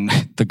words, and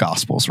the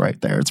gospel's right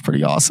there. It's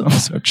pretty awesome.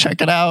 So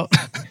check it out.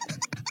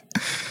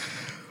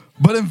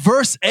 But in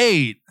verse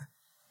 8,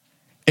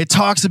 it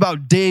talks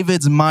about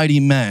David's mighty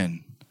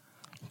men.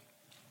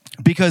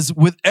 Because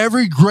with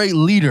every great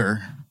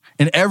leader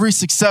and every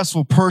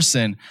successful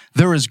person,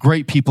 there is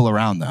great people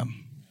around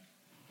them.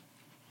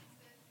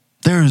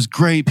 There is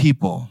great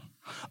people.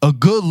 A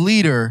good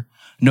leader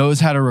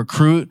knows how to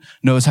recruit,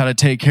 knows how to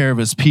take care of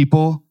his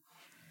people.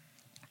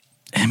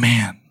 And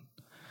man,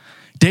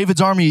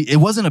 David's army, it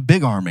wasn't a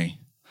big army.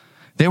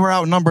 They were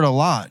outnumbered a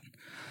lot.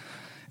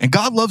 And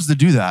God loves to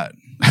do that.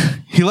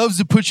 He loves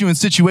to put you in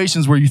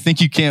situations where you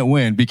think you can't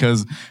win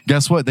because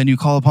guess what? Then you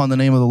call upon the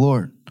name of the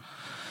Lord.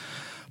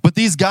 But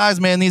these guys,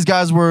 man,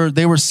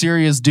 they were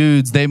serious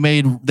dudes. They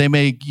make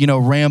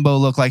Rambo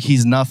look like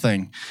he's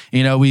nothing.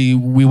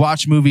 We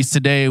watch movies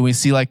today, we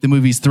see like the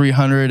movies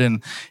 300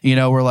 and,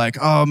 we're like,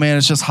 oh man,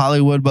 it's just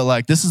Hollywood. But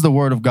like, this is the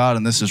word of God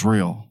and this is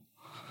real.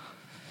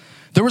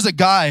 There was a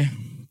guy,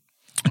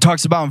 it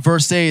talks about in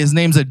verse 8, his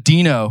name's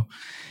Adino.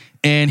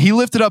 And he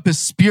lifted up his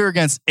spear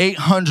against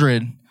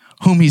 800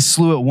 whom he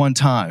slew at one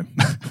time.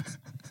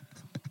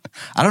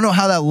 I don't know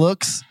how that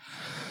looks.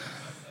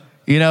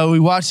 We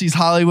watch these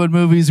Hollywood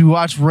movies. We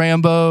watch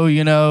Rambo.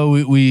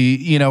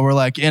 We're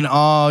like in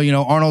awe.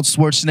 Arnold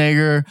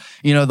Schwarzenegger.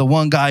 The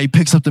one guy, he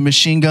picks up the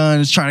machine gun,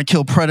 is trying to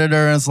kill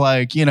Predator, and it's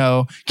like,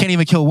 can't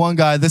even kill one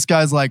guy. This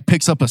guy's like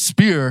picks up a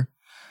spear.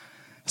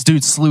 This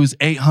dude slews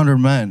 800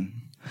 men.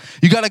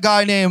 You got a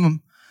guy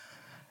named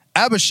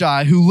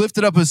Abishai who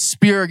lifted up his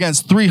spear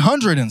against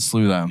 300 and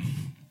slew them.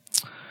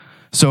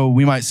 So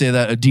we might say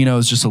that Adino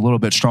is just a little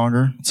bit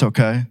stronger. It's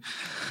okay.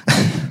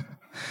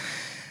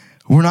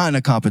 We're not in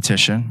a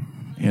competition.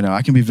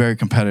 I can be very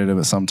competitive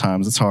at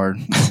sometimes. It's hard.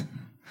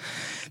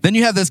 Then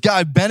you have this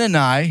guy,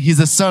 Benani. He's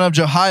the son of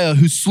Jehiah,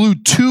 who slew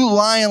 2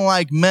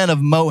 lion-like men of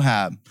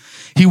Moab.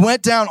 He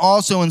went down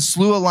also and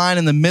slew a lion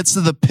in the midst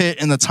of the pit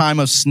in the time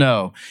of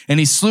snow. And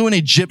he slew an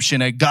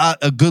Egyptian, a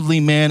goodly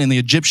man, and the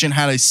Egyptian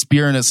had a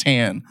spear in his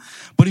hand.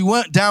 But he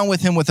went down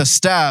with him with a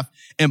staff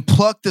and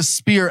plucked the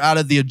spear out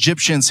of the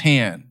Egyptian's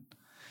hand.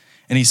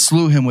 and he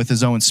slew him with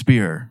his own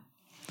spear.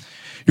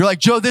 You're like,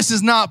 Joe, this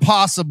is not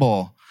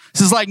possible.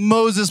 This is like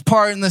Moses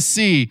parting the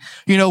sea.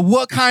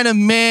 What kind of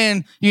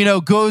man,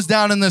 goes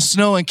down in the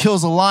snow and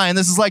kills a lion?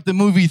 This is like the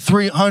movie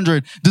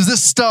 300. Does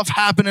this stuff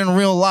happen in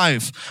real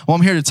life? Well,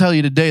 I'm here to tell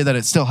you today that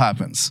it still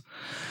happens.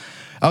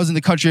 I was in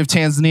the country of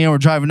Tanzania. We're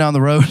driving down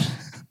the road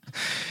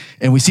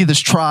and we see this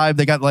tribe.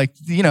 They got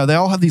they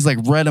all have these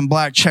red and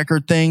black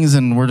checkered things.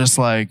 And we're just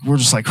like,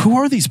 who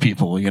are these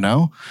people?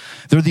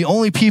 They're the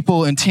only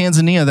people in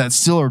Tanzania that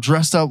still are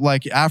dressed up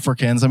like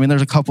Africans. I mean,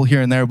 there's a couple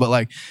here and there,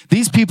 but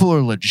these people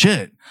are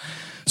legit.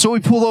 So we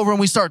pull over and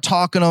we start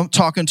talking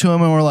to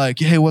them, and we're like,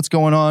 hey, what's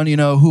going on?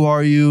 Who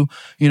are you?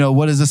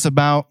 What is this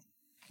about?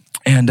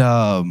 And,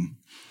 oh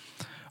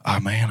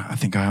man, I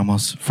think I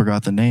almost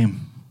forgot the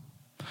name.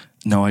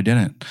 No, I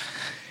didn't.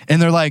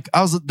 And they're like,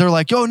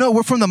 oh no,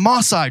 we're from the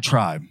Maasai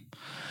tribe.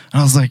 And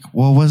I was like,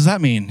 well, what does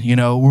that mean?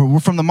 We're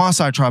from the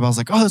Maasai tribe. I was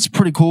like, oh, that's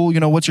pretty cool.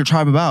 What's your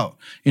tribe about?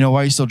 Why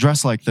are you still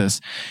dressed like this?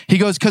 He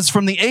goes, because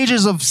from the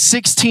ages of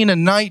 16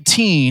 and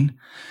 19,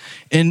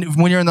 and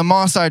when you're in the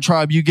Maasai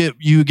tribe, you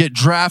get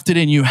drafted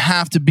and you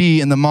have to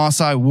be in the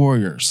Maasai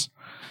warriors.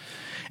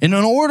 And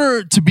in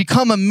order to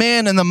become a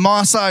man in the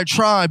Maasai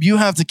tribe, you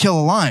have to kill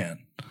a lion.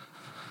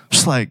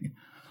 Just like, I'm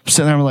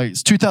sitting there, I'm like,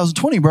 it's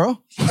 2020,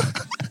 bro.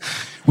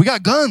 We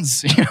got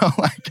guns,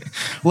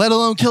 let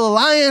alone kill a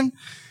lion.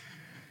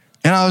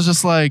 And I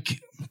was like,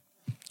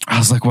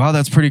 wow,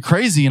 that's pretty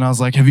crazy. And I was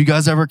like, have you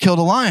guys ever killed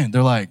a lion?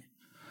 They're like,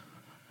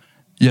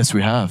 yes,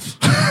 we have.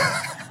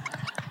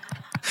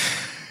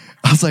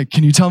 I was like,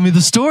 can you tell me the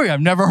story?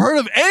 I've never heard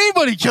of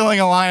anybody killing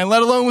a lion,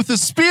 let alone with a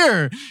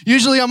spear.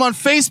 Usually I'm on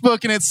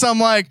Facebook and it's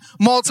some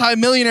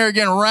multi-millionaire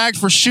getting ragged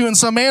for shooting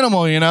some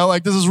animal,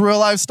 this is real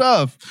life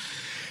stuff.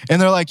 And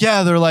they're like,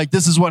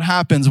 this is what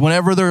happens.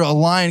 Whenever a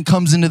lion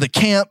comes into the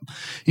camp,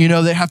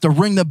 they have to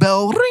ring the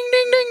bell, ring,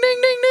 ding, ding,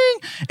 ding, ding, ding.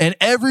 And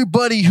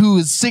everybody who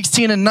is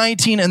 16 and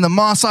 19 in the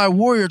Maasai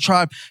warrior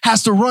tribe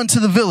has to run to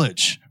the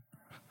village.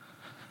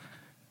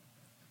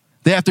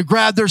 They have to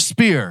grab their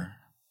spear.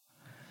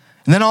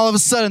 And then all of a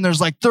sudden, there's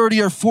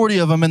 30 or 40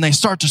 of them, and they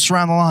start to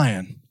surround the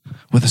lion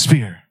with a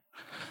spear.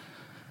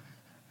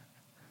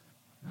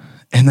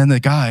 And then the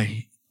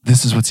guy,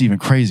 this is what's even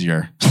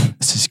crazier.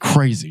 This is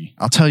crazy.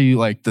 I'll tell you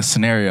the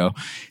scenario.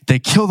 They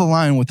kill the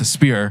lion with a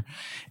spear.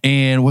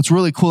 And what's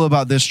really cool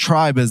about this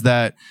tribe is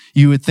that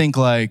you would think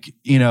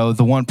the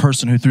one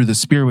person who threw the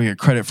spear would get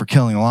credit for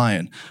killing a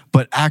lion.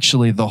 But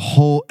actually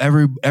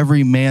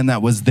every man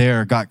that was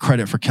there got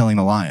credit for killing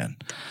the lion.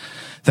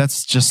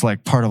 That's just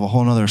part of a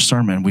whole nother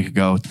sermon we could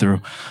go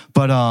through.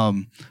 But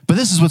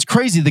this is what's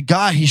crazy. The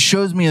guy, he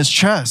shows me his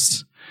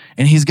chest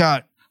and he's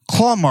got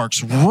claw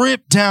marks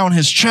ripped down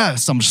his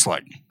chest. I'm just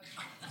like,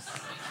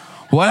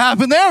 what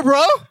happened there,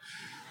 bro?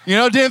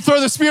 Didn't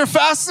throw the spear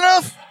fast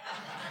enough?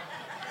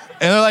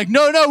 And they're like,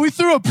 no, we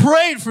threw a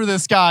parade for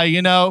this guy,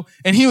 And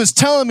he was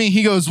telling me,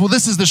 he goes, well,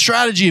 this is the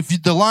strategy.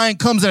 If the lion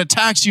comes and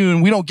attacks you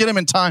and we don't get him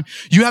in time,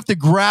 you have to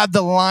grab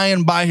the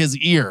lion by his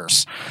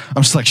ears.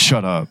 I'm just like,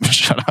 shut up.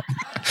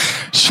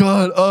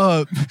 Shut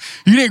up.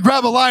 You didn't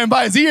grab a lion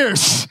by his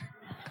ears.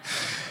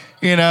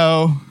 We're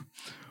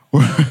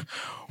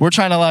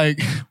trying to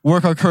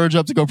work our courage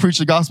up to go preach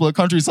the gospel at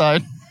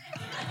Countryside.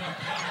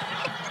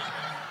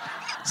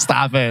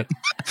 Stop it.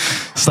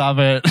 Stop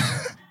it.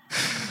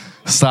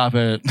 Stop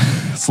it.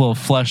 It's a little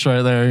flesh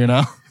right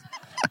there,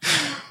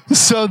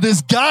 So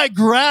this guy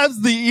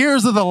grabs the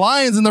ears of the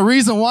lions, and the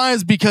reason why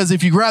is because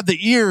if you grab the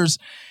ears,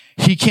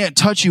 he can't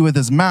touch you with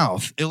his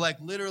mouth. It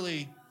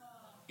literally,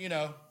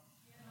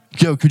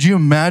 Yo, could you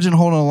imagine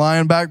holding a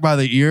lion back by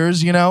the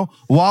ears,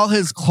 while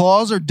his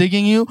claws are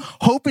digging you,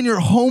 hoping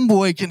your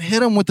homeboy can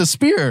hit him with the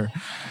spear,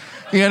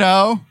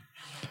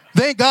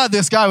 Thank God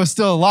this guy was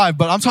still alive,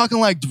 but I'm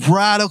talking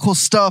radical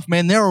stuff,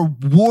 man. There are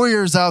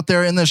warriors out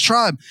there in this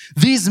tribe.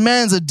 These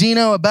men,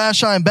 Adino,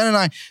 Abishai, and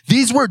Benani,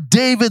 these were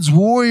David's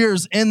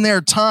warriors in their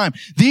time.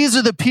 These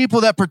are the people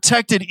that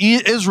protected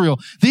Israel.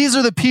 These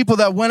are the people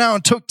that went out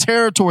and took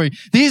territory.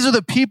 These are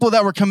the people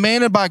that were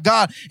commanded by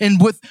God, and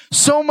with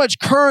so much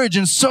courage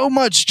and so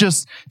much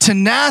just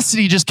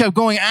tenacity just kept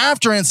going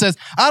after it and says,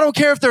 I don't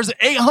care if there's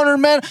 800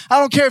 men. I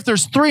don't care if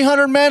there's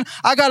 300 men.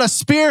 I got a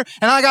spear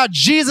and I got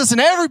Jesus,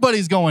 and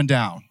everybody's going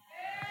down.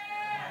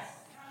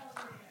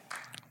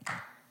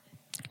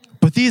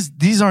 But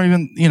these aren't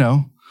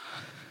even,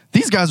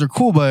 these guys are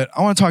cool, but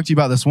I want to talk to you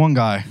about this one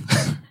guy.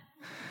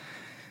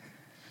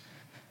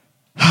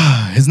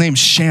 His name's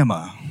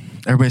Shammah.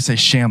 Everybody say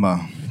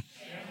Shammah.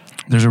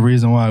 There's a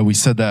reason why we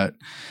said that,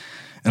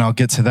 and I'll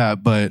get to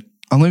that, but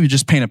I'll let me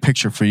just paint a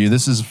picture for you.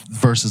 This is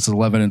verses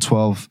 11 and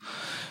 12.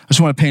 I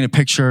just want to paint a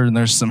picture, and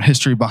there's some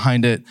history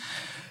behind it.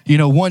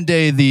 One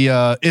day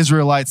the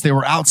Israelites, they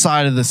were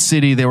outside of the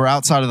city. They were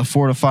outside of the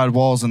fortified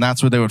walls, and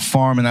that's where they would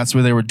farm, and that's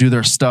where they would do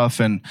their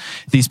stuff. And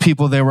these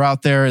people, they were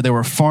out there, they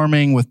were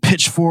farming with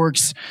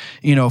pitchforks,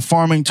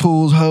 farming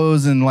tools,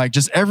 hoes, and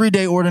just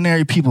everyday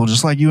ordinary people,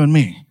 just like you and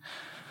me.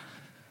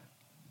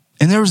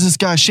 And there was this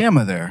guy,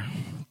 Shammah, there.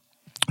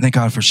 Thank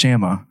God for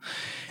Shammah.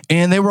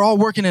 And they were all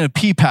working in a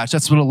pea patch.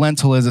 That's what a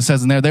lentil is, it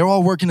says in there. They were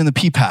all working in the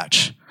pea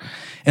patch.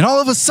 And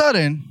all of a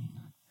sudden,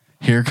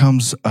 here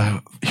comes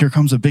a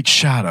big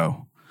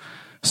shadow.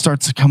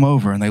 Starts to come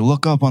over, and they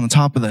look up on the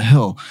top of the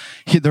hill.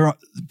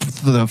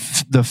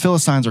 The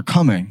Philistines are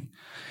coming,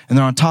 and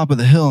they're on top of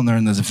the hill, and they're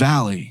in this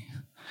valley.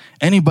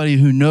 Anybody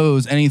who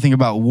knows anything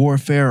about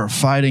warfare or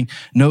fighting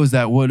knows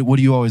that what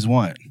do you always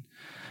want?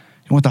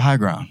 You want the high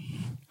ground.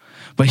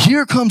 But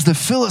here comes the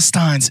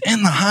Philistines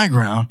in the high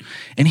ground,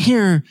 and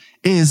here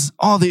is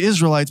all the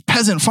Israelites,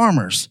 peasant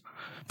farmers,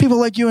 people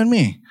like you and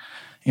me,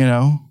 you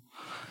know.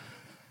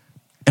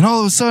 And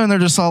all of a sudden, they're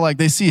just all like,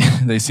 they see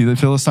the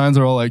Philistines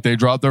are all like, they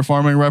drop their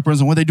farming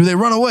weapons, and what they do, they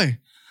run away.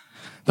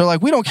 They're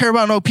like, we don't care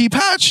about no pea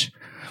patch.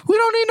 We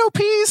don't need no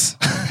peas.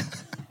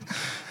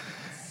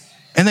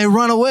 And they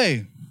run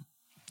away.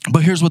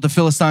 But here's what the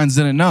Philistines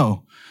didn't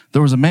know.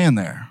 There was a man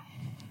there.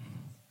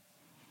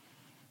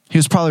 He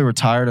was probably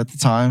retired at the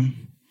time.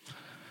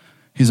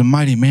 He's a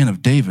mighty man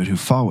of David who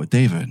fought with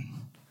David.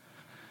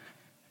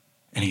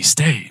 And he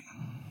stayed.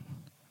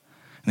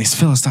 And these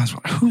Philistines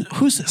were like,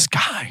 who's this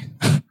guy?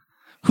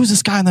 Who's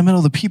this guy in the middle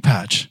of the pea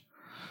patch?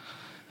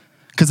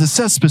 Because it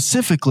says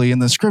specifically in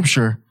the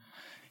scripture,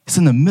 he's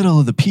in the middle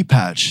of the pea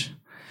patch.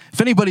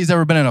 If anybody's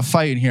ever been in a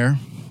fight in here,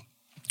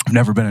 I've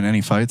never been in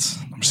any fights.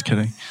 I'm just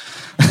kidding.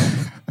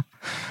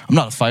 I'm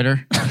not a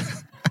fighter.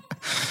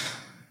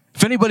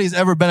 If anybody's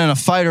ever been in a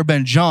fight or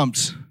been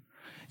jumped,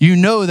 you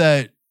know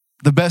that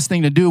the best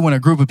thing to do when a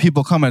group of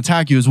people come and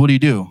attack you is what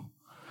do?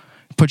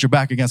 Put your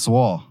back against the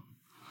wall.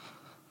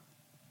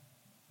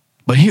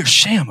 But here's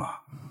Shammah.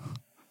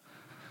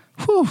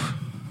 Whew.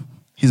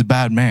 He's a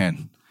bad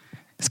man.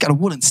 He's got a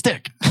wooden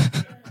stick.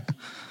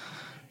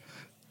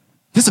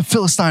 This is a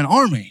Philistine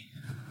army.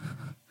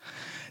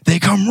 They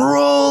come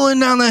rolling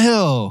down the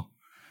hill.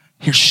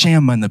 Here's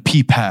Shammah in the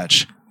pea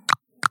patch.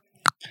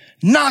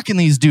 Knocking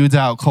these dudes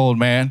out cold,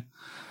 man.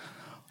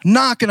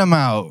 Knocking them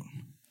out.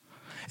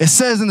 It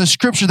says in the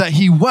scripture that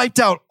he wiped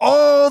out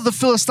all the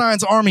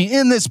Philistines' army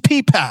in this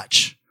pea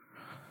patch.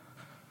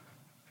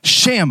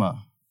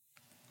 Shammah.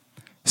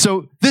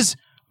 So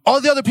all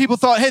the other people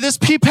thought, hey, this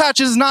pea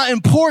patch is not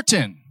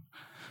important.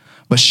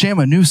 But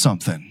Shammah knew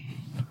something.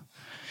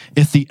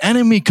 If the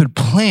enemy could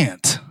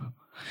plant,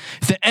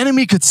 if the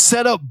enemy could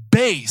set up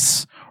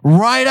base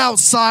right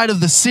outside of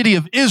the city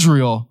of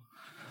Israel,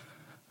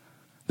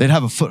 they'd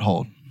have a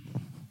foothold.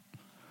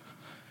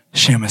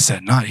 Shammah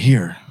said, not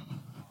here.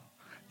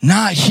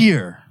 Not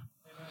here.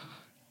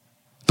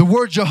 The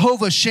word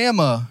Jehovah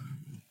Shammah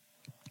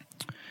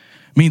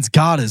means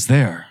God is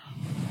there.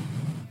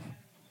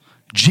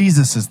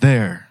 Jesus is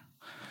there.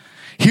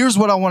 Here's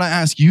what I want to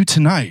ask you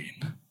tonight.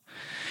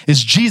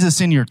 Is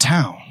Jesus in your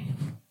town?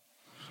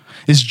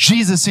 Is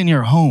Jesus in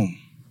your home?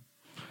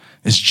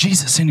 Is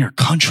Jesus in your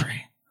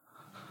country?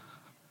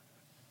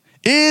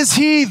 Is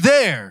he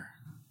there?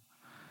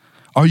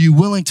 Are you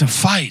willing to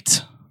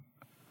fight?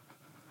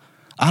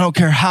 I don't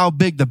care how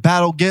big the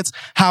battle gets,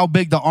 how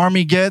big the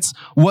army gets,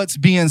 what's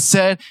being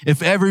said.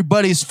 If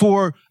everybody's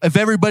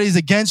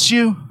against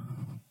you,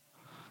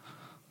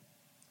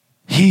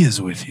 he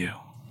is with you.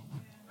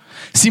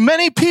 See,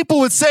 many people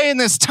would say in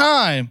this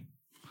time,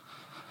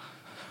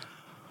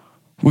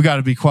 we got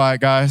to be quiet,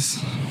 guys.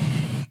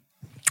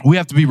 We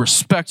have to be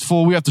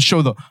respectful. We have to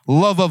show the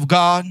love of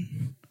God.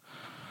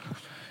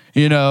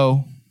 You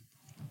know,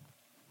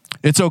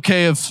 it's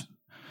okay if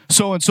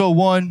so-and-so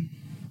won.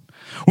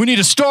 We need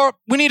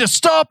to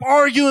stop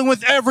arguing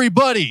with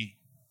everybody.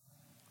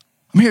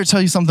 I'm here to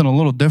tell you something a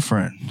little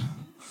different.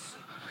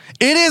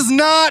 It is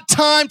not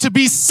time to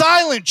be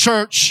silent,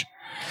 church.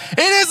 It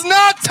is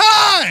not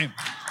time.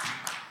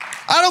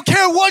 I don't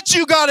care what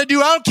you got to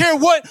do. I don't care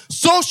what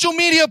social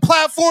media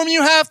platform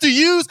you have to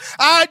use.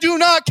 I do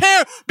not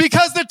care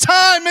because the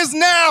time is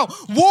now.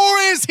 War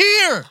is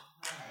here.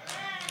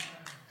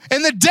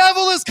 And the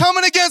devil is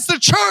coming against the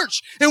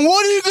church. And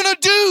what are you going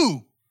to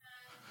do?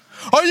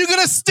 Are you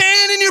going to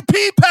stand in your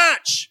pea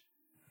patch?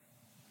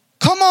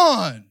 Come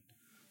on.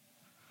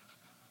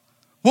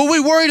 What are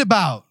we worried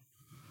about?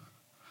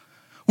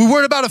 We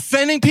worried about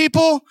offending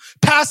people?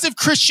 Passive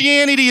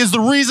Christianity is the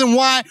reason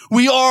why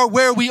we are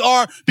where we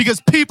are, because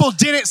people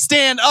didn't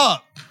stand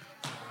up.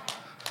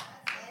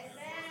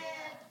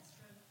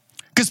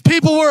 Because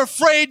people were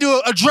afraid to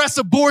address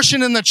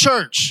abortion in the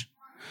church.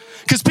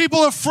 Because people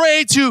are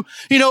afraid to,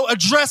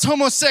 address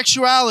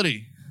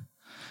homosexuality.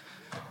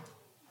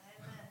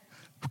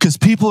 Because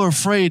people are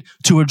afraid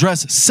to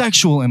address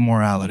sexual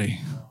immorality.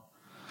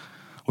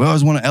 We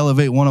always want to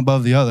elevate one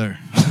above the other.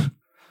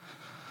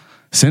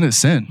 Sin is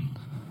sin.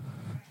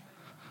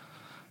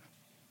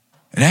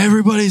 And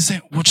everybody's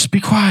saying, well, just be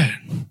quiet.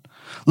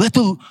 Let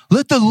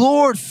the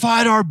Lord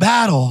fight our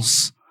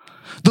battles.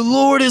 The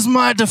Lord is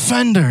my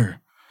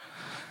defender.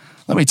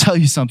 Let me tell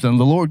you something.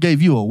 The Lord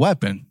gave you a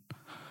weapon.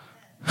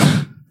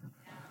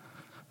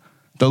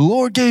 The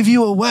Lord gave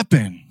you a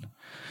weapon.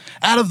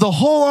 Out of the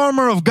whole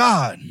armor of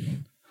God,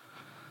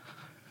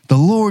 the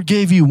Lord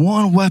gave you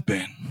one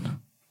weapon.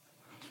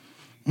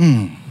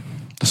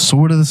 The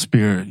sword of the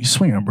Spirit. You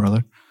swing it,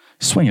 brother.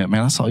 Swing it,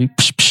 man. I saw you.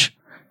 Psh, psh.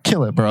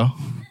 Kill it, bro.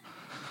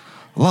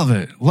 Love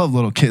it. Love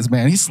little kids,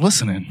 man. He's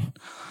listening.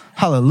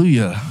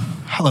 Hallelujah.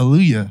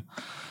 Hallelujah.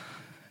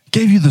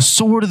 Gave you the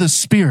sword of the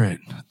Spirit,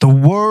 the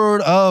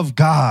word of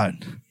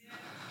God.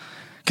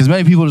 Because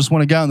many people just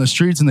want to get out in the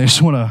streets and they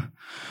just want to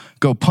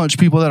go punch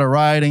people that are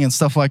rioting and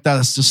stuff like that.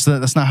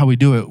 That's not how we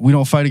do it. We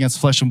don't fight against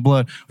flesh and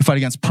blood. We fight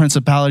against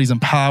principalities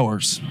and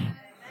powers.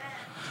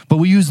 But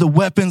we use the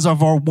weapons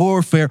of our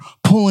warfare,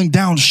 pulling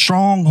down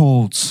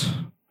strongholds.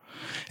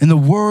 And the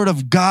word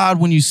of God,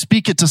 when you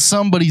speak it to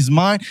somebody's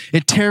mind,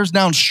 it tears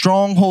down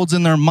strongholds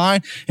in their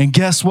mind. And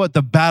guess what?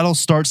 The battle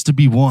starts to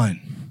be won.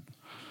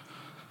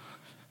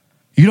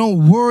 You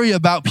don't worry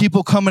about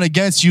people coming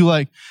against you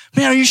like,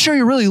 man, are you sure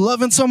you're really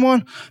loving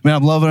someone? Man,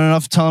 I'm loving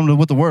enough to tell them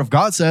what the word of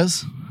God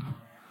says.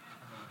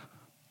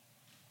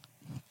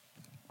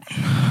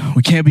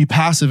 We can't be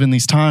passive in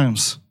these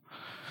times.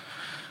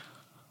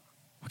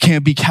 We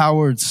can't be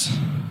cowards.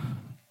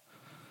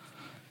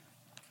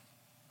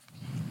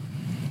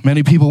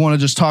 Many people want to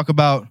just talk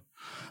about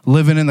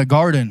living in the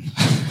garden.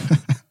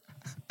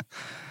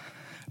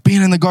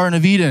 Being in the Garden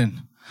of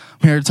Eden.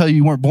 I'm here to tell you,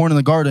 you weren't born in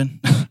the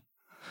garden.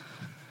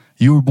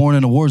 You were born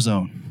in a war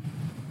zone.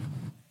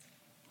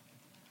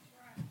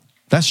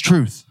 That's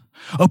truth.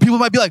 Oh, people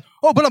might be like,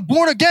 oh, but I'm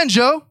born again,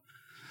 Joe.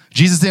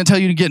 Jesus didn't tell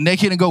you to get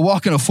naked and go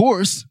walk in a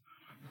forest.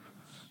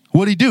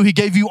 What did he do? He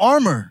gave you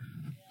armor.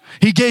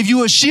 He gave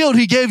you a shield.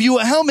 He gave you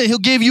a helmet. He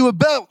gave you a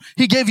belt.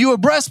 He gave you a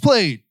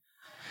breastplate.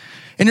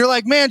 And you're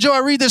like, man, Joe, I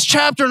read this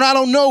chapter and I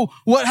don't know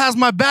what has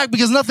my back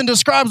because nothing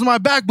describes my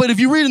back. But if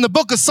you read in the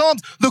book of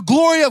Psalms, the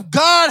glory of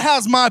God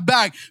has my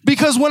back.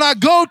 Because when I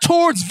go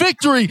towards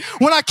victory,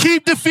 when I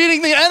keep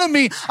defeating the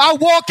enemy, I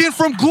walk in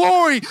from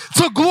glory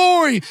to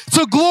glory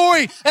to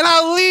glory. And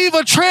I leave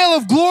a trail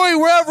of glory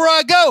wherever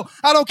I go.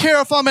 I don't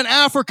care if I'm in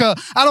Africa.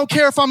 I don't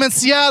care if I'm in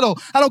Seattle.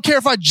 I don't care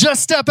if I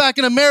just step back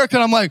in America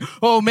and I'm like,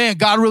 oh man,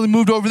 God really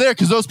moved over there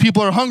because those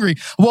people are hungry.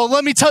 Well,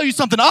 let me tell you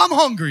something. I'm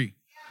hungry.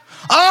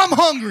 I'm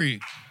hungry.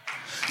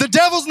 The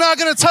devil's not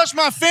going to touch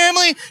my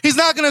family. He's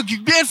not going to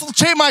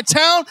infiltrate my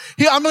town.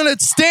 I'm going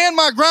to stand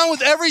my ground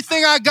with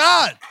everything I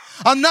got.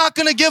 I'm not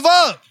going to give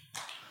up.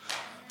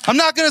 I'm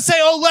not going to say,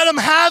 oh, let him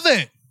have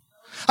it.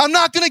 I'm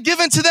not going to give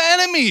in to the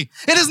enemy.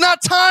 It is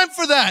not time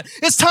for that.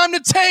 It's time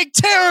to take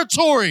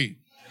territory.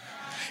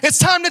 It's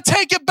time to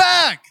take it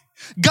back.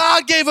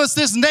 God gave us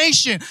this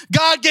nation.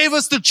 God gave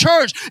us the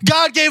church.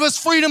 God gave us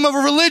freedom of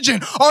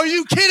religion. Are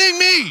you kidding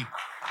me?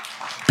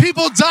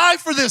 People died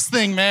for this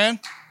thing, man.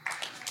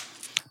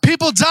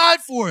 People died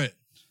for it.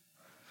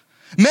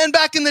 Men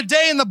back in the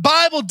day in the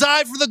Bible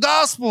died for the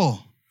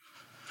gospel,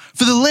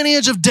 for the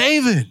lineage of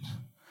David.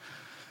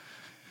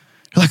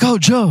 You're like, oh,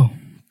 Joe,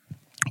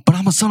 but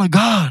I'm a son of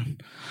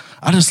God.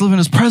 I just live in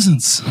his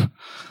presence.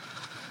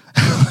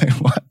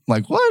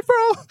 Like, what,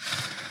 bro?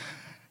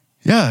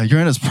 Yeah, you're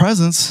in his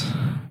presence,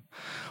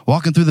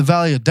 walking through the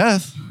valley of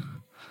death.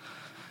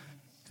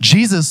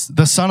 Jesus,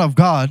 the Son of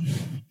God,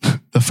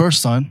 the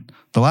first son,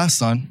 the last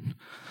son,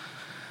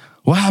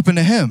 what happened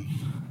to him?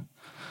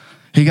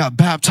 He got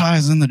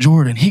baptized in the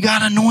Jordan. He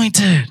got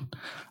anointed.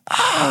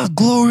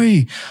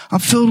 Glory. I'm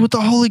filled with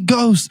the Holy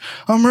Ghost.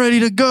 I'm ready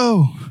to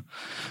go.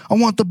 I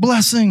want the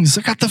blessings.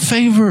 I got the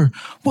favor.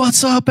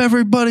 What's up,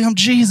 everybody? I'm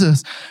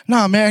Jesus.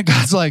 Nah, man,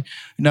 God's like,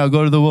 no,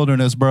 go to the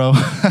wilderness, bro.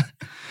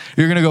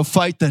 You're going to go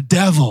fight the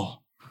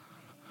devil.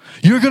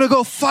 You're going to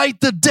go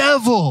fight the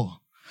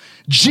devil.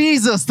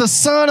 Jesus, the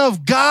Son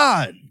of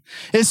God.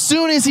 As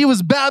soon as he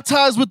was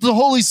baptized with the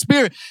Holy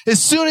Spirit,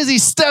 as soon as he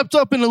stepped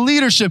up into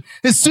leadership,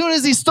 as soon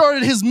as he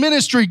started his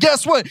ministry,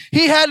 guess what?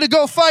 He had to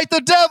go fight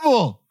the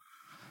devil.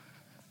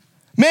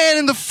 Man,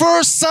 in the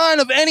first sign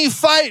of any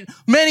fight,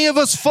 many of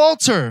us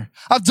falter.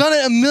 I've done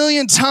it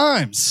 1,000,000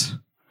 times.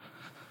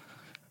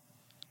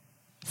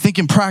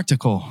 Thinking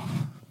practical.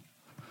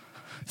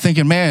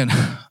 Thinking, man,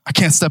 I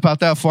can't step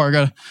out that far.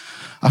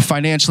 I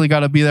financially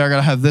got to be there. I got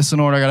to have this in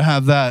order. I got to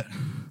have that.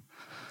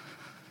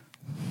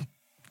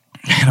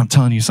 Man, I'm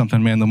telling you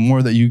something, man. The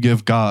more that you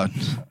give God,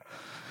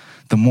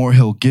 the more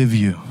he'll give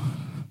you.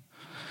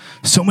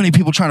 So many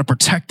people trying to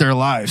protect their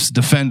lives,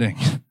 defending.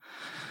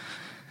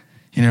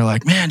 And you're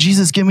like, man,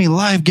 Jesus, give me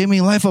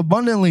life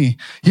abundantly.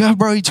 Yeah,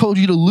 bro, he told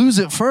you to lose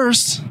it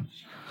first.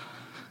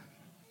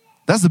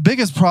 That's the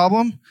biggest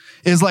problem,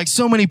 is like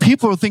so many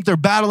people think they're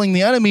battling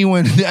the enemy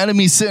when the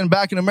enemy's sitting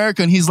back in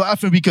America and he's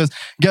laughing because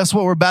guess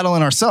what? We're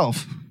battling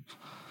ourselves.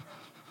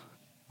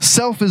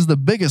 Self is the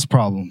biggest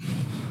problem.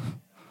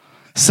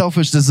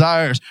 Selfish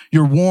desires.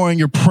 You're warring,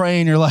 you're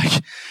praying,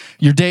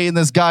 you're dating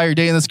this guy, you're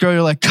dating this girl,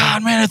 you're like,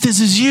 God, man, if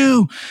this is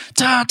you,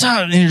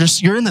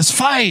 and you're in this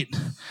fight.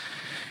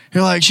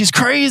 You're like, she's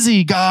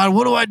crazy, God,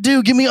 what do I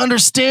do? Give me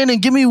understanding,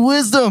 give me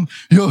wisdom.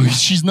 Yo,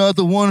 she's not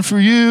the one for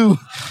you.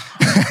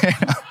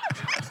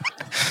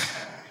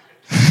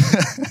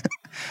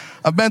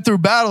 I've been through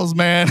battles,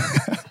 man.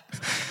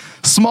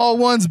 Small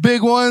ones,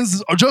 big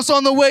ones. Just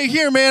on the way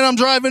here, man, I'm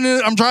driving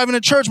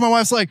to church. My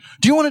wife's like,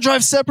 do you want to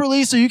drive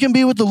separately so you can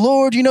be with the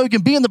Lord? You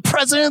can be in the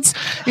presence,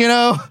 And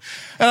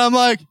I'm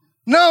like,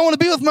 No, I want to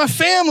be with my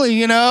family,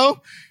 you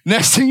know?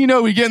 Next thing you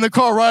know, we get in the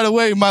car right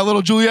away. My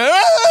little Juliet,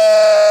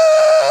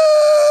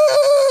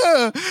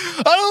 I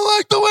don't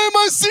like the way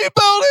my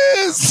seatbelt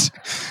is.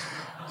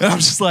 And I'm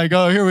just like,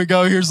 oh, here we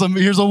go. Here's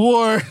a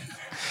war.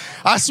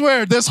 I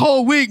swear, this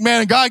whole week,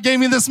 man, God gave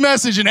me this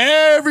message, and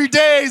every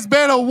day's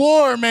been a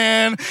war,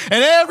 man.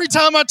 And every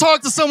time I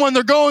talk to someone,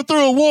 they're going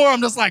through a war,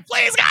 I'm just like,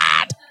 please,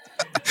 God.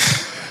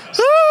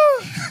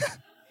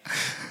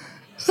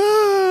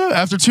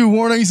 After 2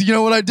 warnings, you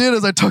know what I did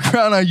is I took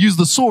around and I used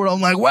the sword. I'm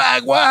like,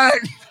 whack,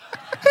 whack.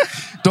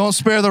 Don't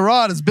spare the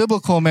rod. It's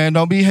biblical, man.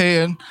 Don't be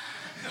hating.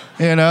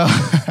 You know?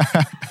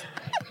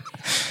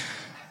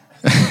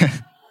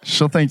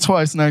 She'll think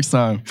twice next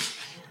time.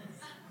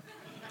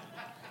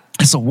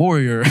 It's a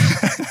warrior.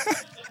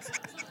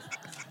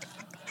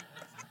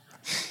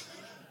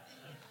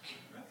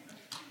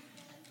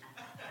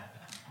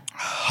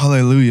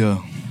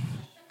 Hallelujah.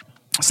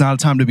 It's not a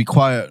time to be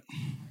quiet.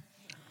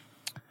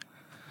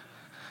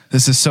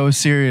 This is so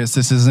serious.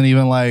 This isn't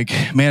even like,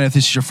 man, if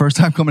this is your first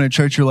time coming to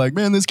church, you're like,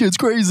 man, this kid's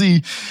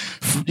crazy.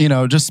 You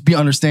know, just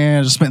understand.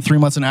 I just spent 3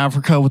 months in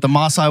Africa with the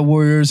Maasai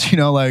warriors. You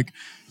know, like,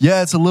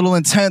 yeah, it's a little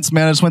intense,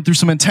 man. I just went through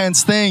some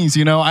intense things.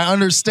 You know, I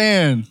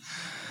understand.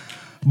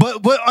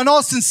 But in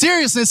all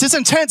seriousness, it's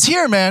intense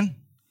here, man.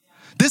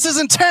 This is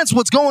intense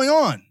what's going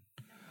on.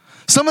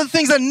 Some of the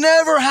things that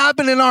never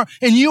happened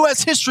in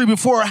U.S. history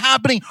before are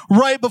happening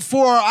right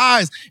before our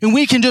eyes. And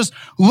we can just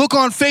look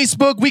on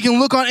Facebook, we can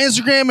look on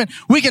Instagram, and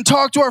we can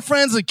talk to our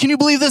friends. Like, can you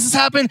believe this has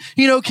happened?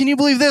 You know, can you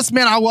believe this?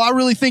 Man, I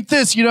really think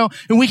this, you know,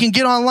 and we can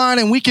get online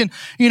and we can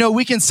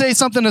say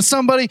something to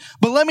somebody.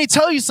 But let me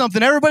tell you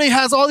something. Everybody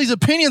has all these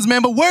opinions,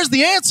 man, but where's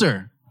the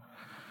answer?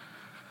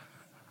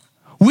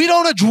 We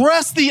don't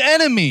address the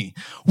enemy.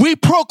 We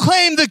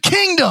proclaim the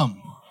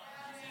kingdom.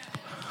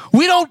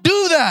 We don't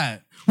do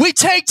that. We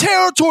take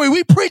territory.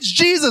 We preach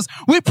Jesus.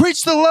 We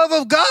preach the love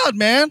of God,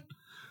 man.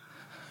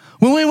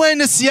 When we went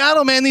into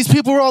Seattle, man, these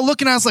people were all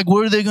looking at us like,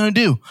 what are they going to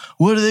do?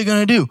 What are they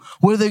going to do?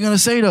 What are they going to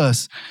say to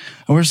us?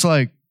 And we're just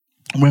like,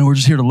 man, we're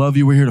just here to love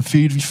you. We're here to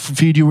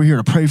feed you. We're here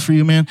to pray for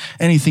you, man.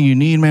 Anything you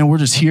need, man, we're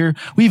just here.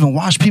 We even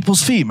wash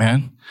people's feet,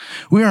 man.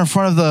 We were in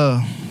front of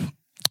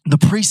the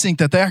precinct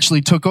that they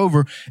actually took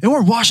over, and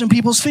we're washing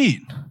people's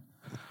feet.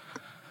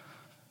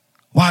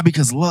 Why?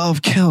 Because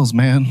love kills,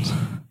 man.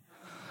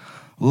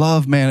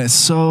 Love, man, is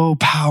so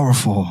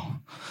powerful.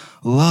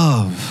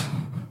 Love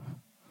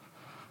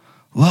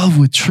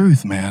with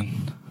truth,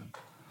 man.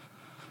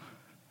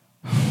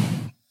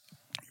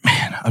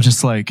 Man, I'm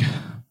just like,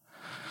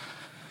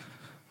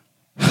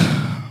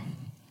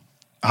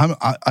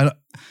 I've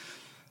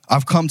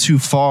come too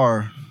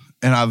far,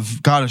 and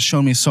God has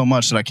shown me so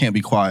much that I can't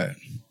be quiet.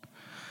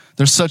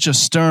 There's such a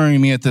stirring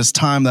in me at this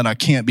time that I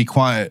can't be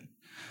quiet.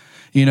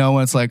 You know,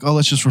 when it's like, oh,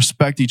 let's just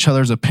respect each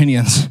other's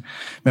opinions.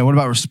 Man, what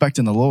about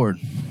respecting the Lord?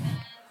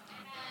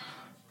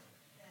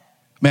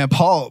 Man,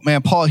 Paul,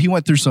 he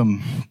went through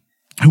some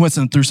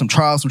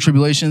trials, some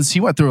tribulations. He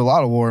went through a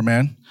lot of war,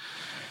 man.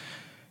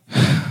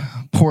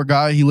 Poor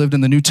guy, he lived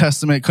in the New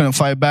Testament, couldn't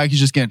fight back. He's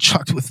just getting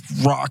chucked with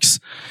rocks,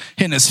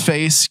 hitting his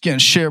face, getting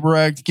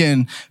shipwrecked,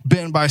 getting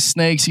bitten by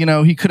snakes. You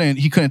know, he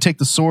couldn't take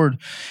the sword,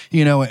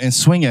 you know, and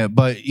swing it.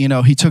 But, you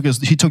know, he took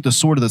the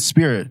sword of the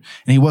Spirit,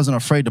 and he wasn't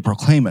afraid to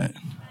proclaim it.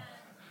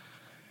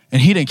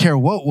 And he didn't care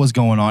what was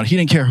going on. He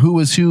didn't care who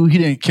was who. He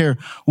didn't care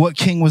what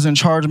king was in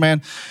charge,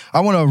 man.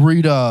 I want to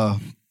read, I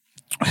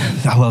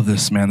love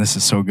this, man. This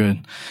is so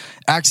good.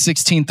 Acts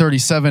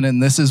 16:37,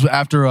 and this is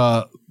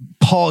after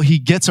Paul, he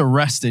gets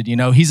arrested. You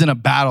know, he's in a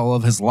battle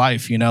of his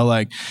life, you know,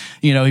 like,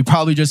 you know, he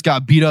probably just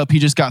got beat up. He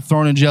just got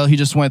thrown in jail. He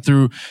just went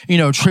through, you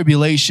know,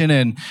 tribulation,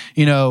 and,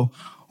 you know,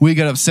 we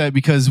get upset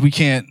because we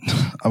can't,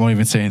 I won't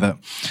even say that,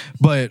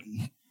 but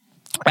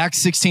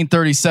Acts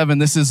 16:37,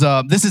 this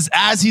is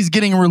as he's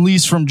getting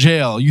released from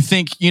jail. You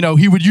think, you know,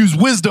 he would use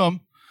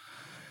wisdom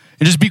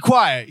and just be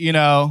quiet, you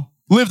know,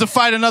 live to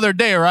fight another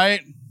day,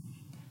 right?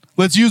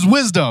 Let's use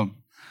wisdom.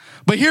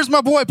 But here's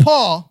my boy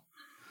Paul.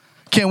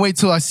 Can't wait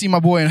till I see my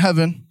boy in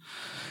heaven.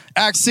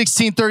 Acts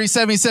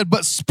 16:37, he said,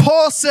 but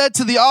Paul said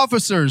to the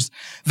officers,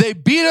 they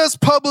beat us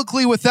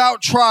publicly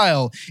without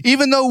trial,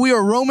 even though we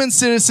are Roman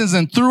citizens,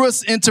 and threw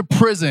us into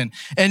prison.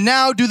 And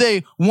now do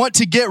they want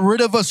to get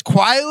rid of us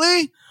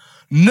quietly?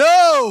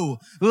 No,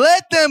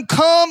 let them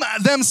come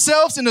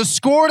themselves and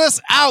escort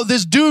us out.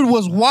 This dude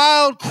was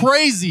wild,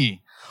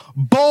 crazy,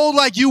 bold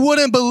like you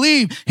wouldn't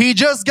believe. He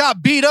just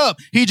got beat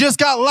up. He just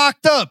got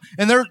locked up.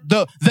 And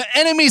the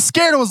enemy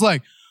scared him, was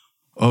like,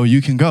 oh,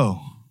 you can go.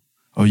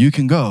 Oh, you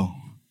can go.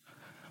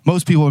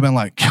 Most people have been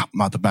like,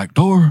 I'm out the back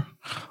door.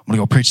 I'm going to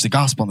go preach the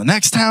gospel in the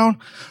next town.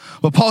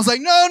 But Paul's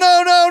like,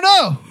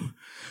 no.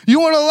 You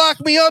want to lock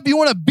me up? You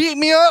want to beat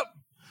me up?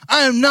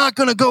 I am not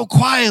going to go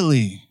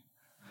quietly.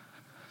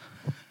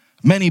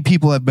 Many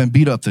people have been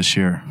beat up this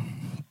year.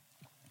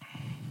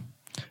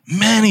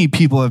 Many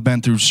people have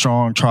been through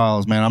strong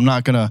trials, man. I'm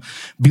not going to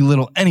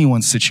belittle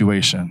anyone's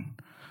situation.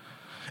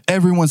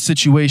 Everyone's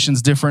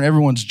situation's different.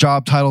 Everyone's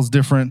job title's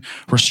different.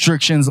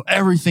 Restrictions,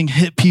 everything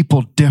hit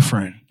people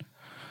different.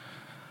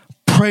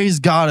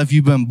 Praise God if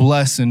you've been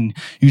blessed and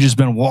you've just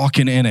been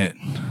walking in it.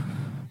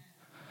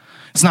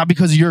 It's not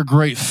because of your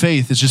great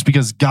faith. It's just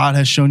because God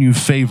has shown you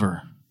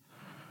favor.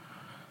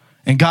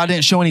 And God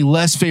didn't show any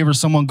less favor to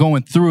someone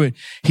going through it.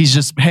 He's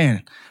just,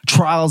 man,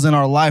 trials in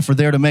our life are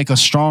there to make us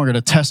stronger,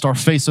 to test our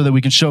faith so that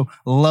we can show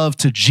love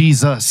to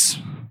Jesus.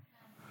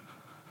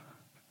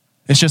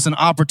 It's just an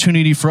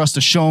opportunity for us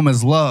to show him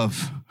his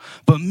love.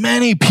 But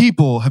many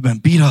people have been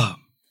beat up.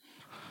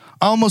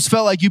 I almost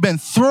felt like you've been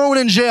thrown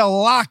in jail,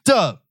 locked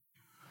up.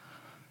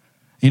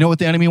 You know what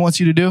the enemy wants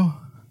you to do?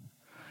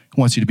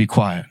 He wants you to be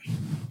quiet.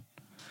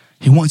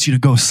 He wants you to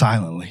go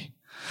silently.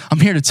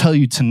 I'm here to tell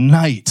you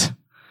tonight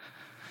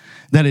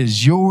that it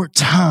is your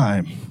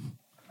time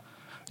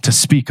to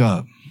speak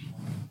up.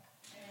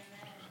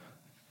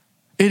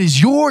 It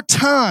is your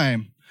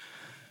time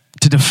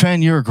to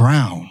defend your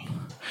ground.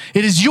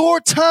 It is your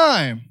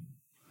time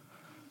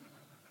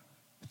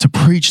to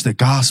preach the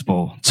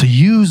gospel, to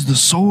use the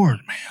sword,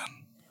 man.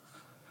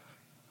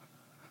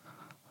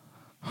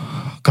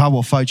 God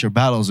will fight your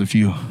battles if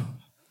you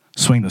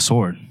swing the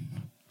sword.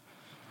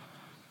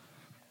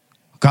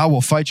 God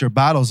will fight your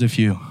battles if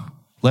you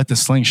let the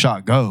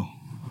slingshot go.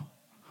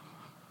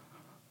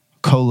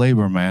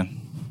 Co-labor,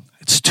 man.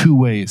 It's two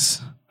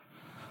ways.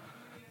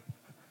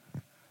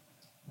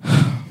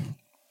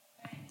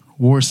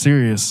 War's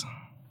serious.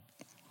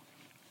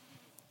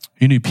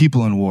 You need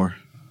people in war.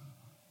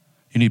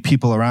 You need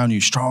people around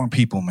you, strong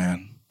people,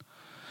 man.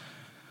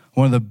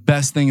 One of the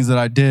best things that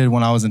I did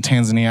when I was in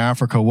Tanzania,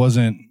 Africa,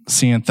 wasn't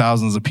seeing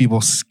thousands of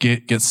people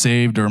get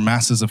saved or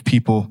masses of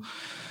people,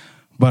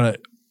 but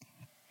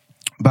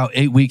about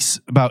 8 weeks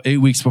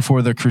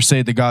before the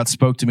crusade that God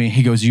spoke to me,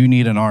 he goes, you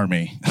need an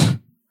army.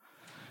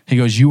 He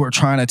goes, you are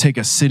trying to take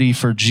a city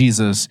for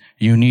Jesus.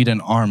 You need an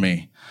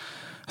army.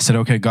 I said,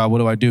 okay, God, what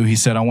do I do? He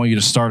said, I want you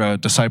to start a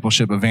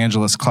discipleship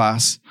evangelist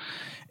class.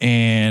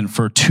 And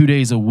for 2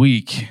 days a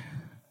week,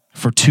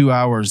 for 2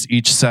 hours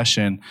each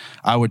session,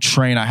 I would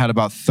train. I had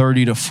about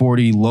 30 to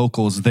 40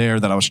 locals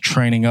there that I was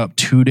training up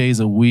 2 days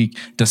a week,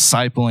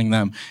 discipling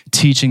them,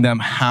 teaching them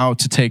how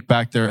to take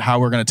back how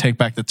we're going to take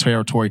back the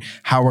territory,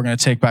 how we're going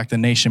to take back the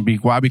nation.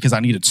 Why? Because I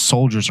needed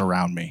soldiers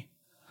around me.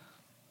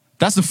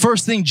 That's the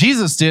first thing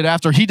Jesus did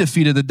after he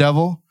defeated the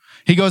devil.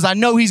 He goes, I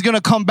know he's going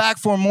to come back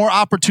for a more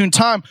opportune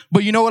time,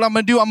 but you know what I'm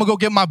going to do? I'm going to go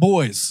get my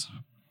boys.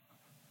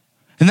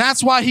 And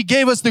that's why he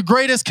gave us the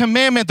greatest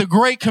commandment, the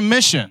Great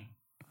Commission.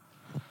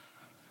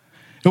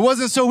 It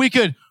wasn't so we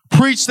could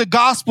preach the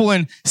gospel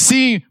and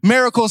see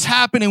miracles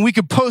happen and we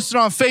could post it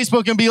on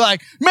Facebook and be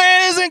like,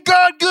 man, isn't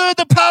God good?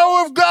 The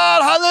power of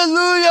God.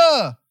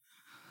 Hallelujah.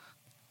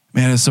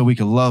 Man, it's so we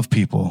could love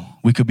people.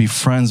 We could be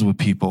friends with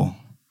people.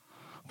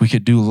 We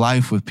could do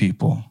life with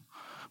people.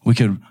 We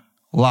could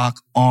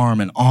lock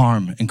arm in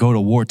arm and go to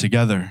war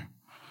together.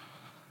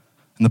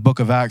 In the book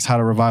of Acts, how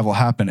did revival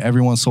happen?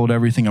 Everyone sold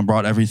everything and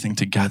brought everything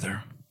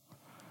together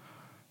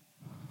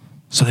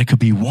so they could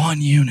be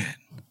one unit.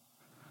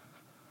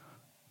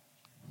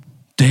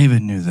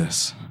 David knew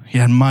this. He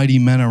had mighty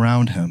men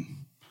around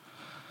him.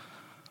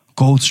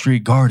 Gold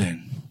Street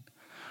Garden.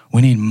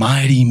 We need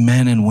mighty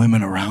men and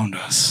women around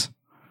us.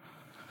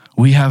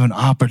 We have an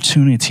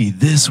opportunity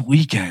this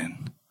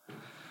weekend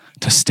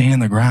to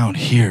stand the ground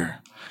here,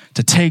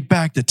 to take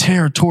back the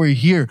territory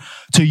here,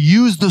 to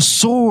use the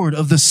sword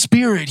of the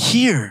Spirit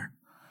here.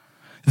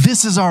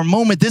 This is our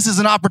moment. This is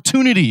an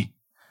opportunity.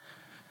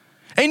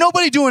 Ain't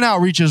nobody doing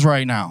outreaches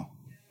right now.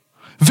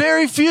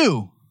 Very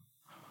few.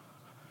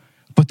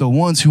 But the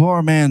ones who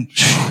are, man,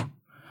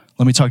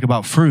 let me talk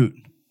about fruit.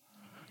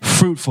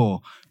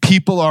 Fruitful.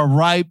 People are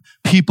ripe.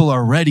 People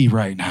are ready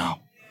right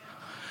now.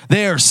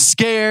 They are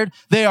scared.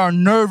 They are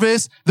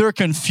nervous. They're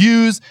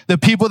confused. The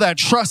people that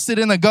trusted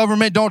in the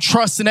government don't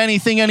trust in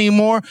anything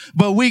anymore.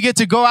 But we get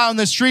to go out in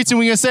the streets and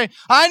we can say,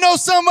 I know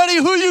somebody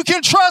who you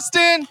can trust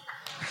in.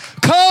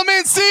 Come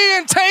and see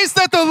and taste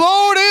that the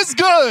Lord is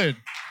good.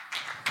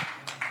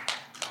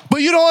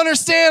 But you don't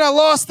understand. I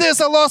lost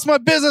this. I lost my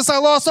business. I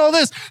lost all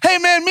this. Hey,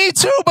 man, me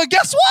too. But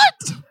guess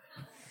what?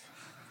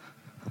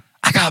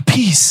 I got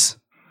peace.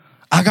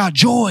 I got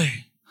joy.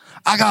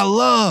 I got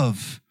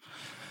love.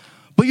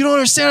 But you don't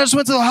understand. I just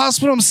went to the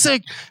hospital. I'm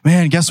sick.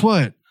 Man, guess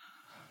what?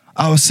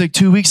 I was sick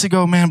 2 weeks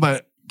ago, man,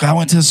 but I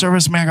went to the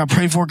service, man. I got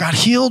prayed for. God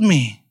healed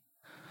me.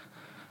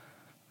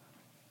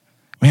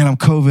 Man, I'm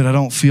COVID. I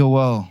don't feel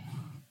well.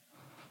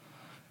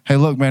 Hey,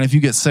 look, man, if you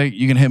get sick,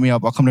 you can hit me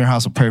up. I'll come to your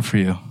house and pray for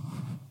you.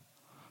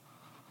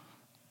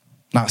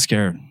 Not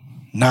scared.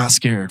 Not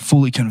scared.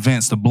 Fully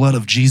convinced the blood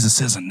of Jesus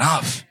is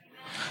enough.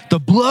 The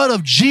blood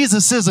of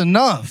Jesus is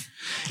enough.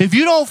 If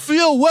you don't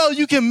feel well,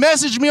 you can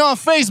message me on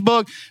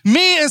Facebook.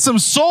 Me and some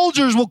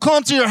soldiers will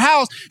come to your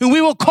house and we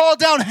will call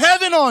down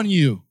heaven on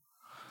you.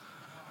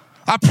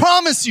 I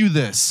promise you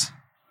this.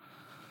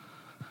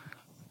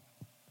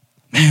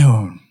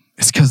 Man,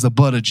 it's because the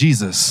blood of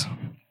Jesus.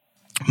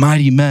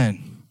 Mighty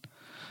men.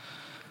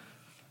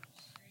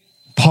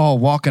 Paul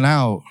walking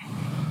out.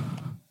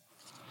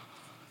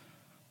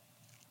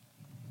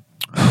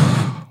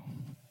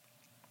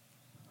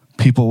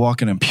 People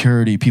walking in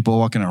purity, people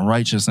walking in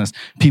righteousness,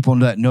 people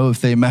that know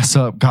if they mess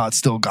up, God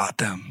still got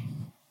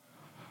them.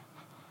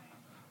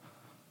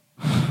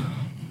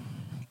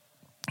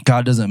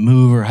 God doesn't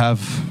move or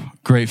have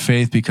great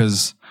faith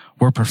because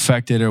we're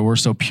perfected or we're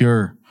so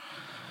pure.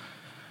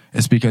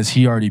 It's because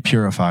he already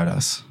purified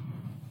us.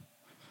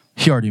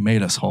 He already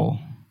made us whole.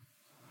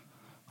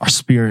 Our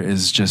spirit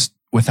is just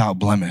without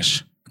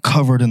blemish,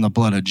 covered in the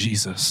blood of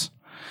Jesus.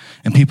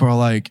 And people are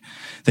like,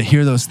 they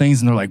hear those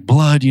things and they're like,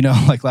 blood,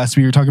 like last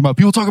week you were talking about,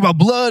 people talk about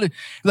blood, you're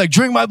like,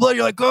 drink my blood.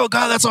 You're like, oh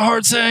God, that's a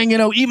hard saying,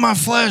 eat my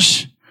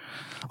flesh.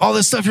 All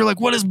this stuff. You're like,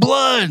 what is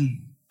blood?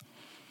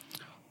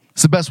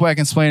 It's the best way I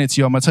can explain it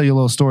to you. I'm going to tell you a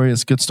little story.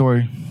 It's a good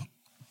story.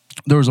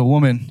 There was a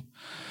woman.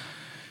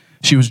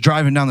 She was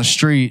driving down the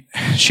street.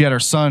 She had her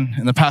son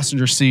in the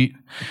passenger seat.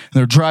 And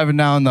they're driving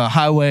down the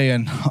highway,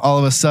 and all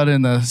of a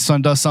sudden the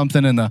son does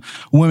something and the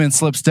woman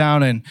slips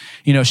down, and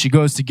she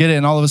goes to get it,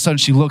 and all of a sudden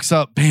she looks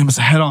up, bam, it's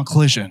a head-on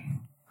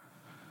collision.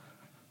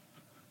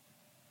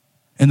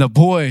 And the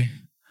boy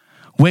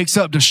wakes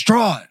up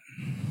distraught.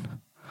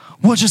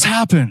 What just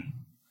happened?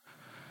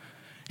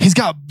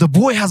 The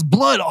boy has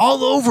blood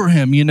all over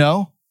him,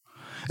 And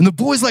the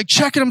boy's like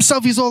checking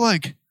himself. He's all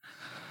like,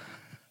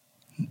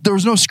 there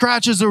was no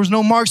scratches, there was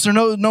no marks, there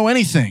no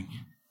anything.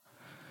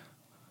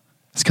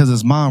 It's because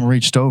his mom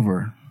reached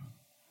over,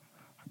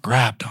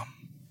 grabbed him,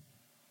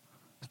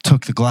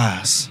 took the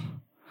glass,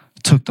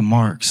 took the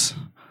marks,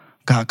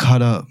 got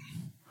cut up.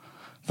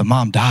 The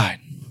mom died.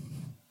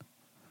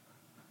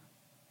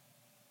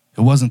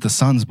 It wasn't the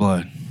son's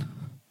blood.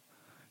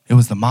 It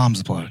was the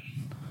mom's blood.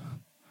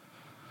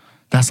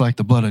 That's like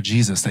the blood of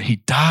Jesus, that he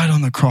died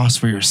on the cross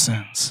for your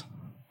sins.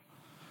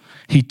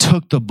 He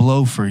took the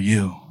blow for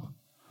you.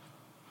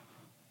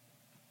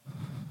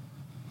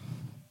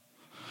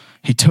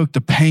 He took the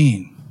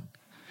pain.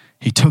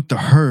 He took the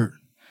hurt.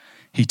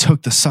 He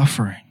took the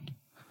suffering.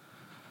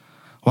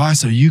 Why?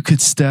 So you could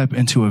step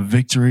into a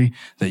victory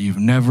that you've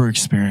never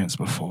experienced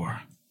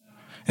before.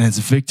 And it's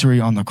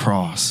victory on the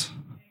cross,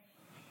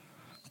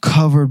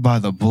 covered by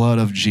the blood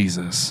of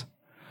Jesus,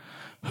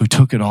 who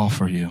took it all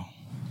for you.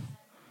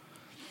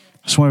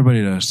 I just want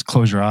everybody to just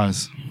close your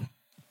eyes.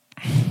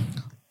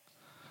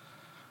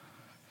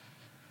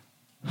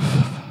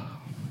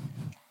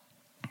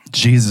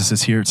 Jesus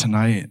is here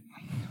tonight.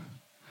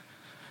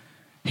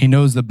 He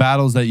knows the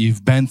battles that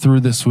you've been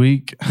through this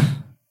week.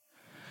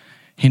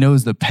 He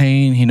knows the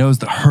pain. He knows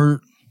the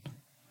hurt.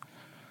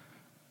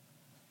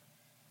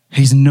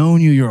 He's known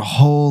you your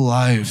whole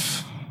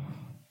life.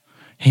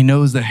 He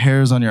knows the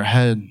hairs on your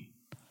head.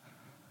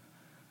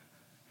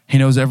 He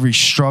knows every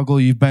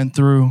struggle you've been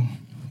through,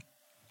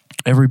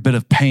 every bit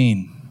of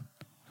pain.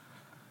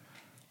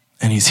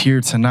 And he's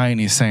here tonight and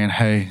he's saying,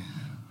 hey,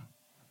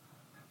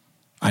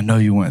 I know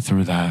you went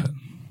through that.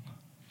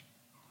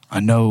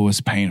 I know it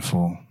was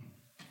painful.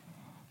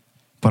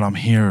 But I'm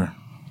here.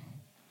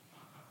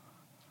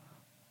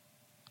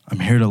 I'm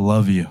here to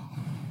love you.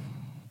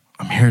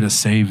 I'm here to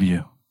save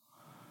you.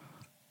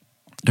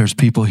 There's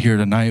people here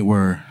tonight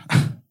where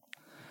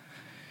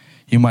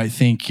you might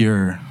think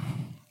I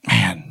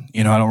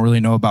don't really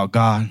know about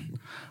God.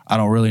 I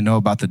don't really know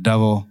about the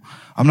devil.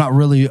 I'm not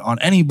really on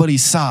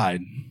anybody's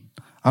side.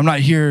 I'm not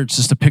here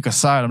just to pick a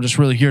side. I'm just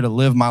really here to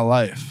live my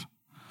life.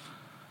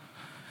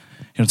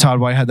 Todd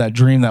White had that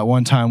dream that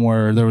one time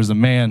where there was a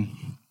man,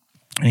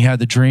 and he had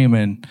the dream,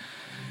 and,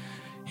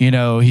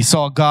 he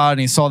saw God and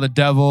he saw the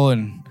devil,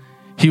 and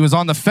he was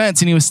on the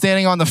fence, and he was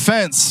standing on the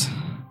fence,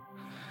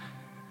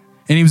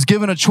 and he was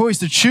given a choice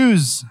to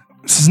choose.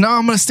 He says, no,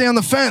 I'm going to stay on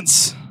the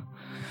fence.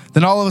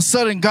 Then all of a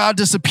sudden, God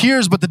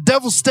disappears, but the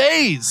devil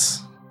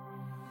stays.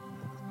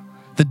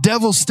 The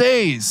devil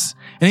stays.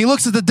 And he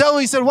looks at the devil,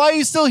 he said, why are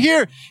you still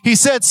here? He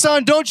said,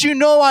 son, don't you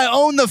know I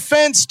own the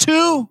fence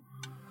too?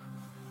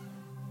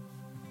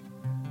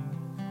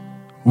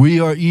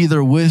 We are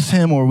either with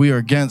him or we are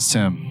against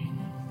him.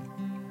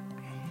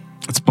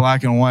 It's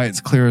black and white. It's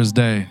clear as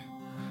day.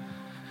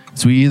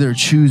 So we either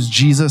choose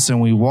Jesus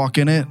and we walk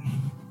in it,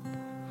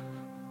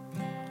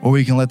 or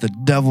we can let the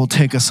devil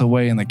take us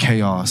away in the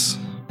chaos.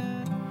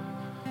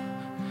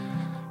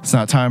 It's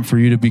not time for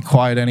you to be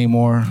quiet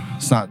anymore.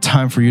 It's not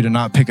time for you to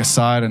not pick a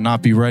side and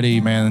not be ready,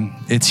 man.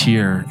 It's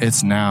here.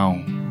 It's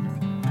now.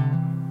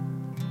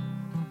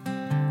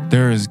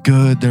 There is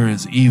good, there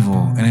is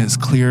evil, and it's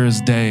clear as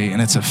day,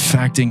 and it's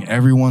affecting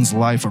everyone's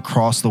life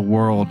across the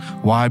world.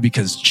 Why?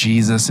 Because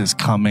Jesus is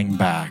coming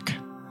back.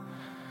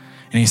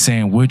 And he's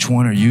saying, which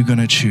one are you going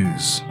to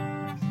choose?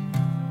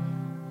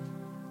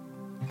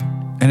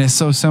 And it's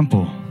so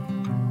simple.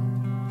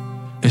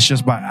 It's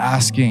just by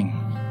asking,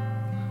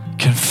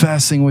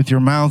 confessing with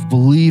your mouth,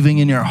 believing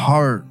in your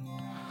heart.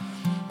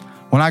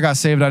 When I got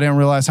saved, I didn't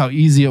realize how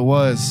easy it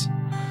was.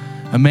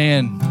 A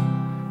man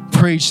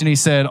preached and he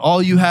said, all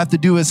you have to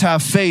do is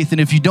have faith. And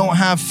if you don't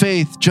have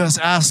faith, just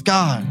ask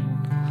God.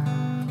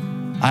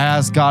 I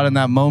asked God in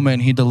that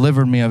moment. He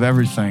delivered me of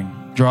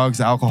everything.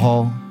 Drugs,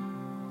 alcohol.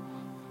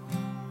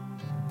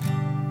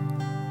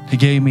 He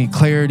gave me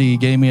clarity. He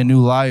gave me a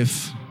new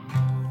life.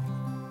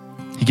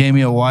 He gave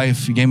me a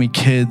wife. He gave me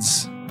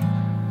kids.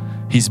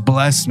 He's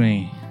blessed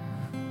me.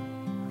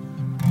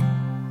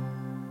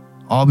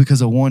 All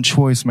because of one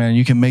choice, man.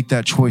 You can make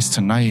that choice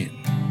tonight.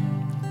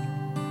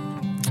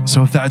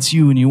 So if that's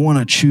you and you want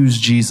to choose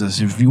Jesus,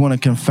 if you want to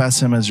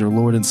confess him as your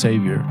Lord and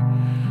Savior,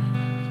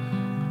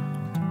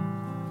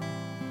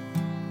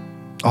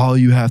 all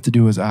you have to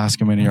do is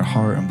ask him in your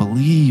heart and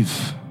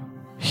believe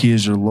he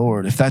is your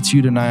Lord. If that's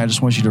you tonight, I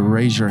just want you to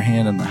raise your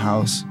hand in the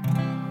house.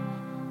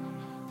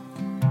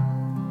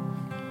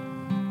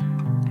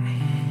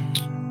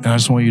 And I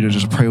just want you to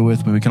just pray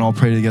with me. We can all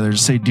pray together.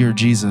 Just say, "Dear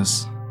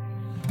Jesus,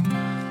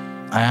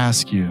 I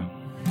ask you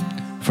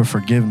for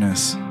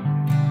forgiveness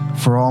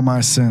for all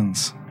my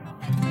sins.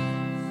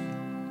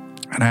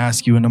 And I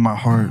ask you into my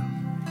heart.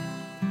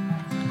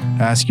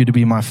 I ask you to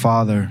be my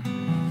Father.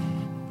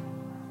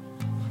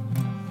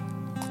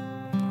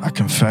 I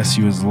confess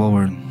you as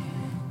Lord.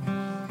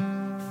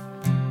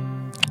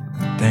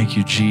 Thank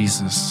you,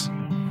 Jesus."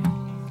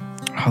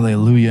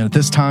 Hallelujah. At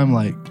this time,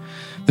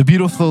 the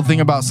beautiful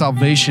thing about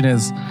salvation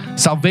is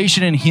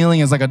salvation and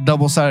healing is like a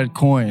double-sided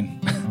coin.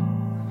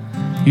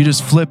 You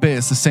just flip it,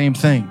 it's the same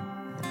thing.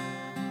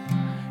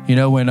 You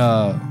know, when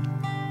the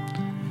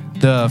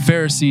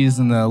Pharisees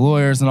and the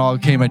lawyers and all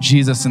came at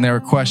Jesus and they were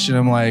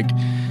questioning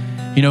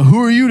him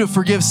who are you to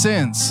forgive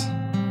sins?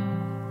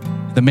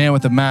 The man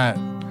with the mat,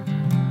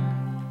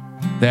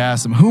 they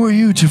asked him, "Who are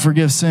you to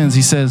forgive sins?"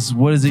 He says,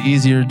 "What is it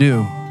easier to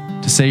do?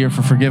 To say you're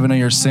forgiven of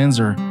your sins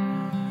or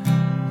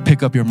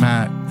pick up your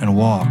mat and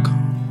walk?"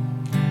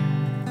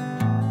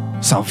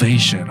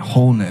 Salvation,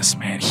 wholeness,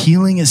 man.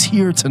 Healing is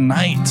here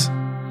tonight.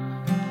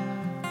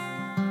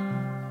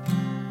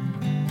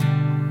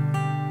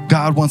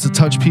 God wants to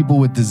touch people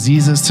with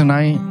diseases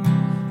tonight.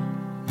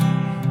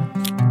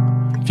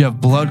 If you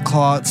have blood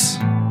clots,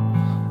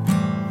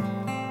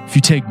 if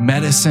you take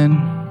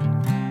medicine,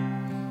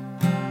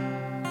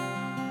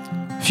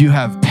 if you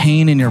have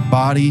pain in your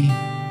body,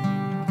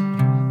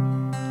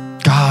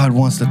 God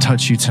wants to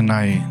touch you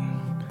tonight.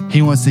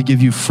 He wants to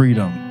give you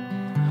freedom.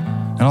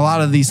 And a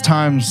lot of these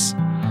times,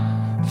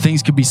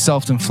 things could be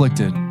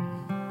self-inflicted.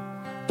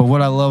 But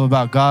what I love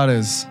about God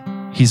is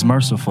he's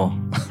merciful.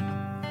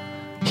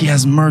 He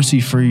has mercy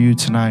for you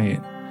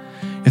tonight.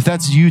 If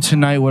that's you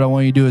tonight, what I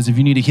want you to do is if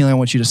you need a healing, I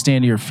want you to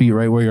stand to your feet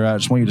right where you're at. I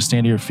just want you to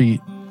stand to your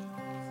feet.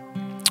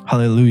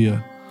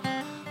 Hallelujah.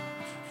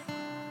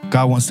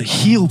 God wants to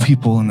heal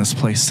people in this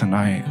place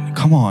tonight.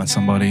 Come on,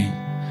 somebody.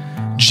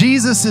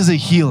 Jesus is a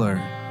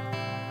healer.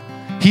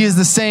 He is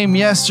the same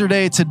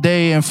yesterday,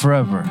 today, and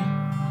forever.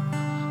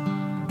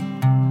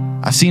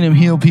 I've seen him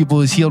heal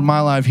people. He's healed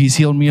my life. He's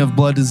healed me of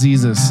blood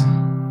diseases.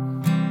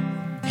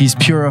 He's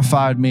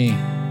purified me.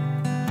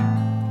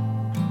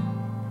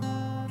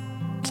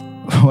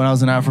 When I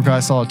was in Africa, I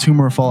saw a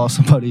tumor fall off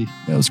somebody.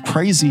 It was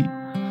crazy.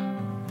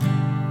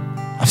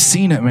 I've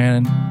seen it,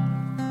 man.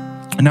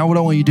 And now what I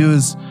want you to do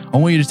is I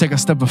want you to take a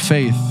step of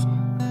faith.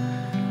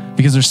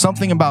 Because there's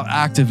something about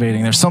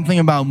activating. There's something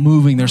about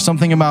moving. There's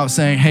something about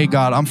saying, "Hey,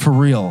 God, I'm for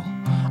real.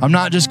 I'm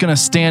not just going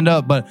to stand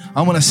up, but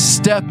I'm going to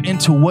step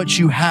into what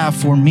you have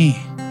for me."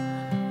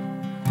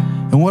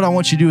 And what I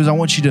want you to do is I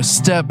want you to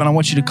step and I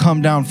want you to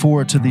come down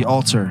forward to the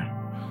altar.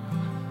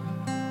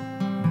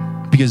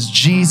 Because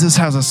Jesus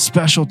has a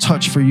special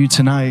touch for you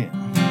tonight.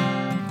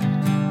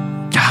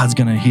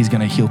 He's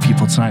going to heal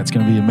people tonight. It's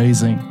going to be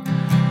amazing.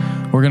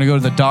 We're going to go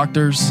to the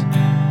doctors.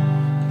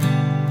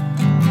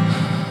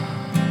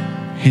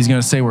 He's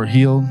going to say we're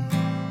healed.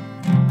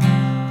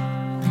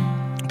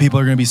 People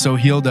are going to be so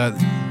healed that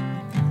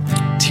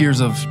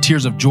tears of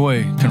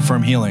joy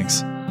confirm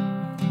healings.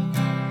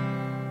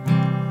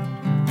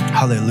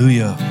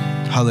 Hallelujah.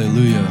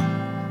 Hallelujah.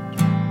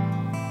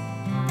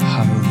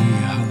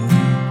 Hallelujah.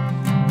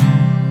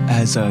 Hallelujah.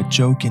 As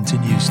Joe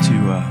continues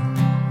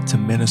to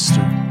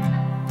minister,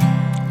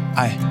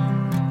 I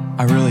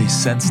really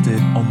sensed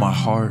it on my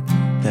heart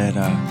that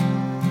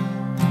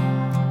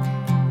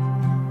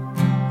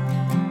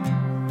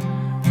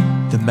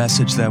the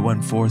message that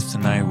went forth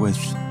tonight with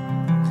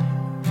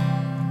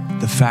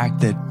the fact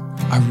that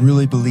I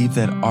really believe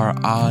that our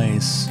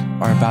eyes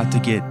are about to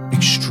get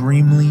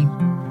extremely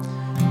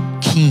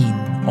keen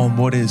on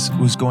what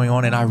was going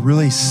on. And I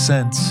really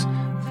sense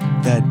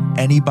that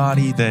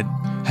anybody that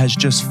has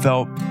just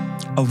felt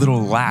a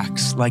little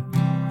lax,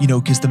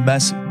 because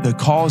the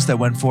calls that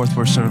went forth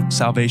were sort of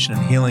salvation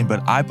and healing,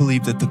 but I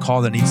believe that the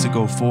call that needs to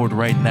go forward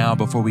right now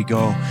before we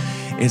go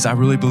is I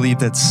really believe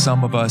that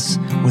some of us,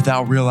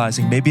 without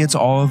realizing, maybe it's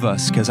all of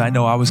us, because I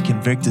know I was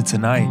convicted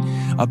tonight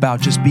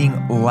about just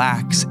being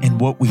lax in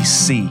what we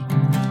see.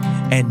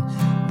 And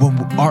when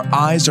our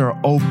eyes are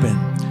open,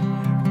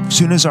 as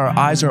soon as our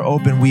eyes are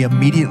open, we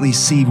immediately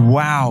see,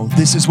 wow,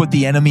 this is what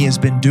the enemy has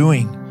been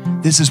doing.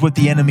 This is what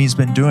the enemy has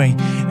been doing.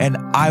 And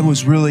I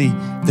was really,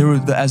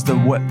 as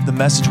the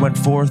message went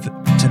forth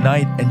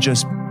tonight and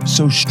just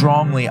so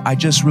strongly, I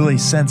just really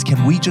sense,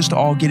 can we just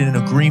all get in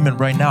agreement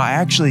right now?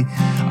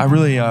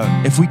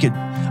 If we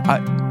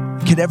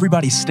could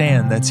everybody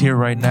stand that's here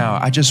right now?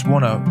 I just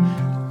want to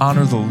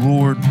honor the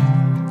Lord.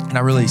 And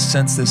I really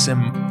sense this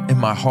in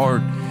my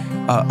heart.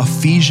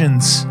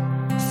 Ephesians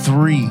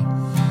 3,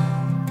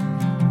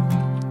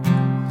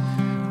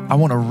 I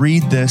want to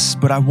read this,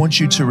 but I want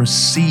you to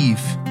receive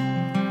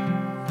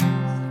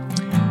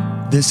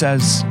this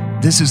as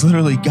this is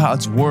literally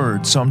God's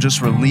word. So I'm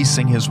just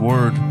releasing his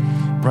word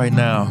right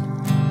now.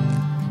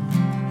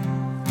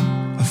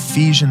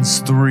 Ephesians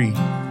 3.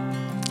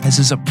 This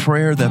is a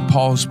prayer that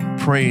Paul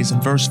prays.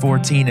 In verse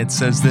 14, it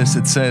says this.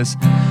 It says,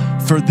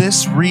 "For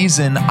this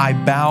reason I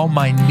bow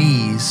my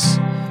knees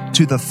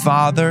to the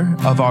Father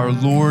of our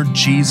Lord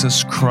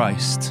Jesus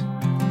Christ,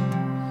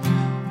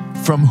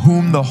 from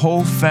whom the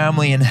whole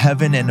family in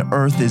heaven and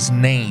earth is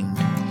named,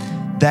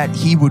 that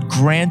he would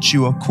grant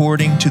you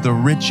according to the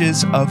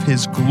riches of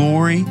his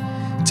glory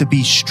to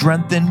be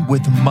strengthened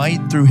with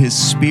might through his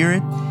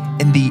Spirit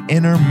in the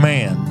inner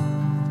man,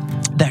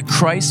 that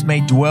Christ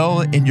may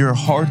dwell in your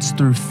hearts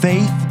through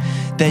faith,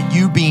 that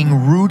you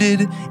being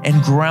rooted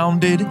and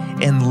grounded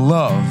in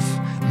love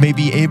may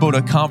be able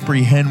to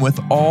comprehend with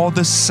all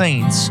the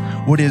saints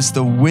what is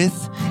the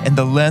width and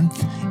the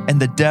length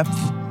and the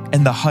depth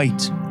and the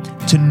height,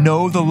 to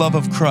know the love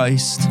of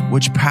Christ,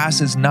 which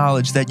passes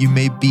knowledge, that you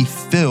may be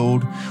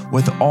filled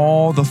with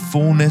all the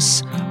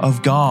fullness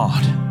of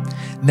God.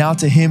 Now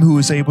to him who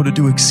is able to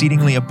do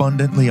exceedingly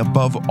abundantly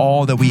above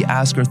all that we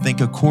ask or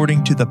think,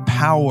 according to the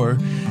power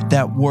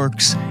that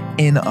works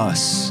in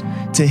us.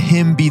 To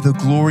him be the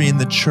glory in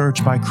the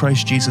church by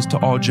Christ Jesus to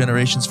all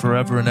generations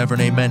forever and ever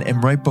and amen."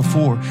 And right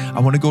before,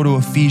 I want to go to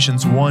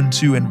Ephesians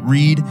 1:2 and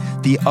read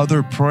the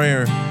other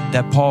prayer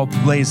that Paul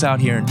lays out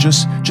here. And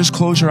just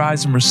close your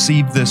eyes and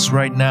receive this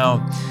right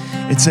now.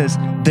 It says,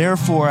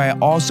 "Therefore I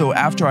also,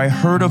 after I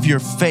heard of your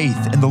faith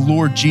in the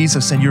Lord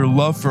Jesus and your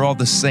love for all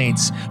the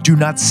saints, do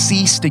not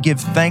cease to give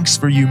thanks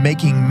for you,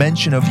 making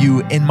mention of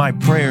you in my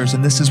prayers."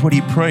 And this is what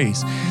he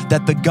prays: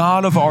 "That the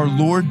God of our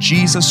Lord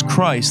Jesus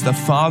Christ, the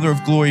Father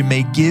of glory,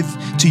 may give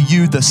to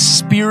you the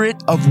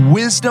spirit of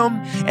wisdom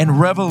and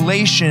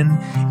revelation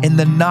in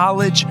the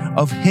knowledge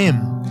of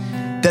him,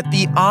 that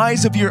the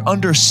eyes of your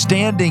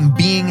understanding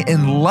being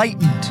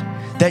enlightened,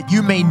 that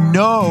you may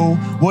know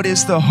what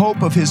is the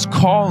hope of his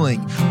calling,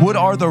 what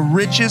are the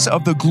riches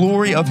of the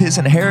glory of his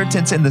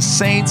inheritance in the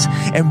saints,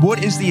 and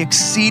what is the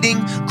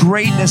exceeding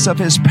greatness of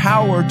his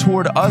power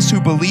toward us who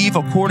believe,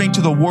 according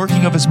to the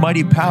working of his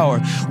mighty power,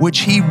 which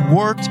he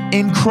worked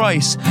in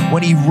Christ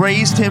when he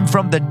raised him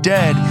from the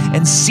dead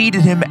and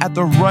seated him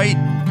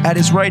at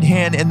his right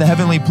hand in the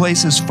heavenly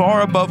places,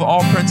 far above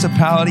all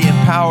principality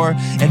and power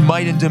and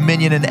might and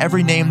dominion, and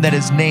every name that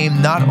is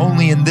named, not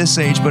only in this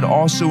age, but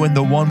also in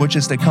the one which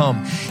is to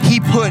come. He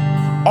put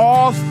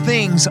all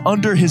things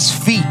under his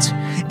feet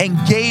and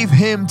gave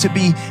him to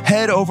be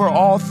head over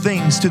all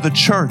things to the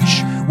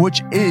church,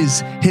 which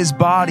is his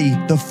body,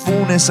 the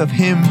fullness of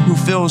him who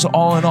fills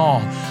all in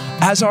all."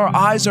 As our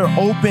eyes are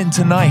open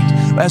tonight,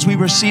 as we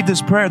receive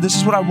this prayer, this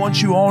is what I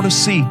want you all to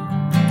see,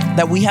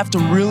 that we have to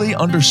really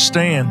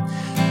understand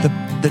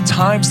the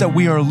times that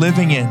we are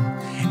living in,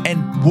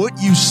 and what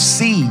you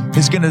see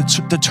is going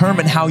to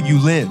determine how you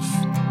live.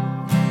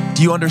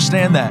 Do you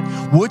understand that?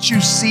 What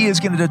you see is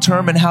going to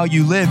determine how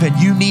you live, and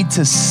you need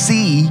to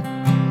see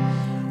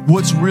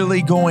what's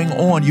really going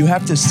on. You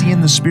have to see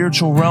in the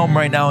spiritual realm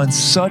right now in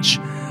such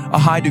a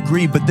high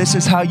degree, but this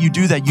is how you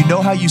do that. You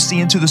know how you see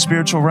into the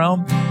spiritual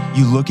realm?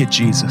 You look at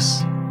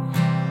Jesus.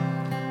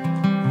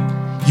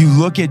 You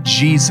look at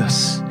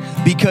Jesus.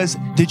 Because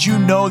did you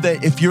know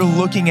that if you're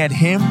looking at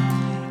him,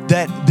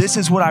 that this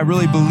is what I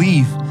really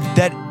believe,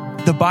 that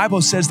the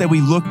Bible says that we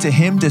look to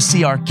him to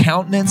see our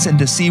countenance and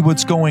to see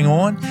what's going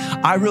on.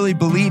 I really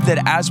believe that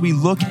as we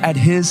look at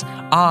his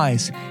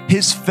eyes,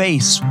 his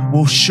face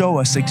will show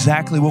us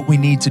exactly what we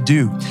need to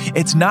do.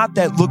 It's not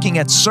that looking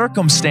at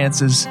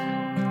circumstances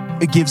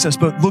it gives us,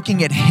 but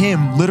looking at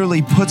him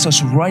literally puts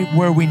us right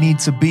where we need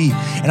to be.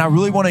 And I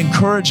really want to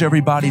encourage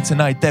everybody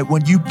tonight that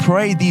when you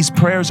pray these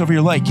prayers over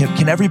your life,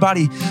 can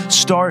everybody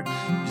start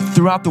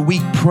throughout the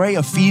week, pray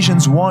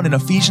Ephesians 1 and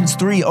Ephesians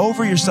 3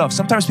 over yourself.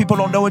 Sometimes people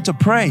don't know what to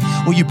pray.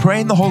 Well, you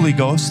pray in the Holy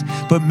Ghost,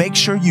 but make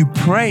sure you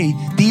pray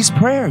these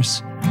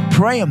prayers.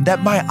 Pray them,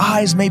 that my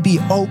eyes may be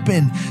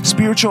open,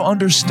 spiritual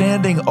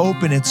understanding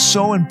open. It's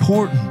so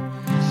important.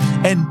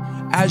 And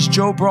as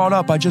Joe brought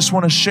up, I just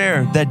want to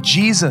share that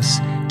Jesus,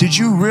 did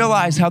you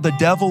realize how the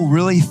devil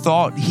really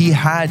thought he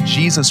had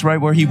Jesus right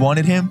where he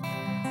wanted him?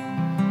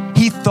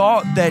 He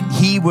thought that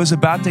he was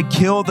about to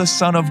kill the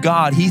Son of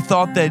God. He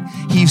thought that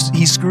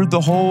he screwed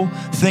the whole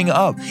thing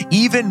up.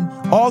 Even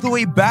all the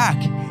way back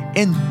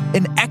in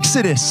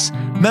Exodus,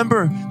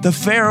 remember the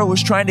Pharaoh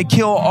was trying to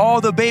kill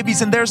all the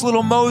babies, and there's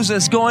little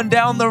Moses going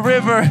down the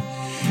river.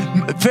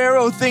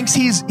 Pharaoh thinks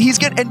he's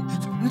good. And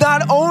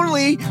not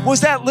only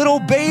was that little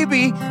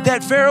baby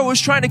that Pharaoh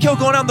was trying to kill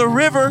going down the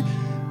river,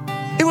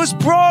 it was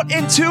brought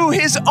into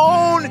his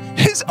own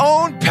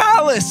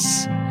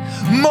palace.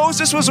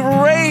 Moses was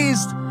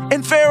raised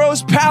in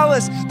Pharaoh's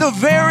palace. The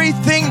very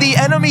thing the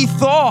enemy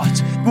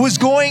thought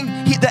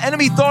the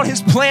enemy thought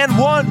his plan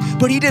won,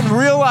 but he didn't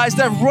realize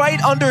that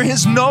right under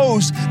his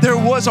nose, there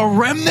was a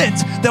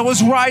remnant that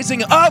was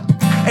rising up.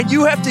 And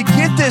you have to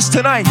get this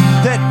tonight,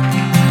 that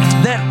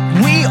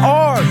we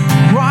are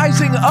rising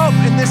rising up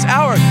in this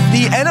hour.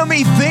 The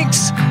enemy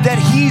thinks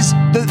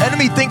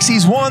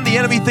he's won. The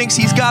enemy thinks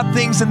he's got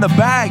things in the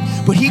bag,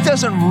 but he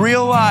doesn't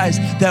realize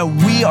that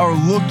we are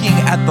looking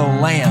at the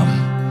Lamb.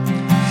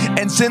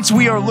 And since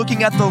we are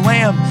looking at the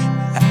Lamb,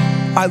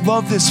 I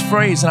love this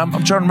phrase, and I'm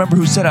trying to remember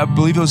who said it. I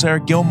believe it was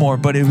Eric Gilmore,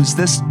 but it was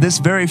this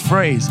very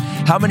phrase.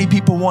 How many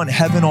people want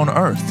heaven on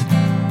earth?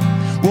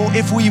 Well,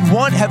 if we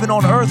want heaven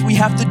on earth, we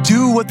have to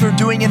do what they're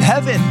doing in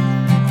heaven.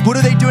 What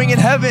are they doing in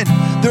heaven?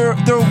 They're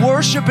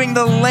worshiping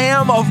the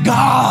Lamb of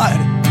God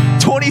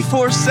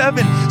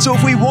 24/7. So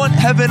if we want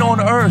heaven on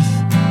earth,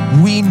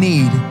 we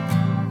need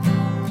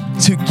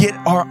to get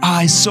our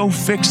eyes so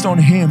fixed on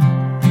Him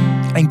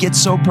and get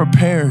so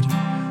prepared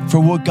for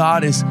what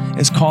God is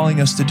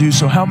calling us to do.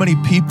 So how many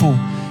people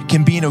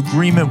can be in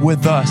agreement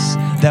with us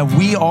that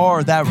we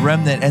are that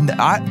remnant? And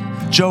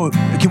Joe,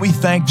 can we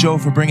thank Joe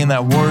for bringing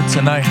that word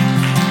tonight?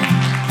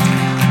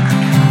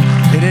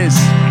 It is.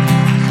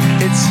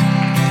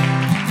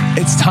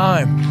 It's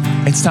time.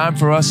 It's time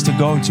for us to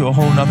go to a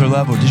whole nother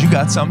level. Did you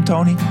got something,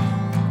 Tony?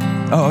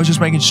 Oh, I was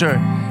just making sure.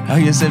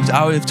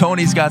 If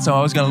Tony's got something,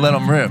 I was going to let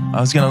him rip.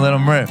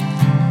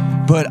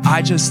 But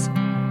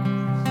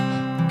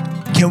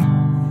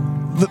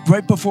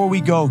right before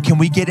we go, can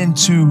we get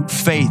into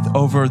faith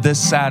over this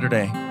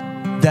Saturday?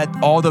 That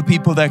all the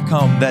people that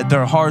come, that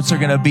their hearts are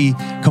going to be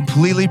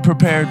completely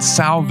prepared.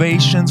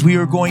 Salvations we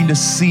are going to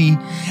see.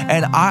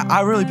 And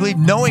I really believe,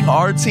 knowing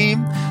our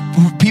team,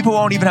 people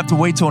won't even have to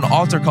wait till an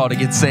altar call to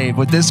get saved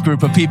with this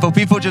group of people.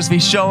 People just be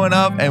showing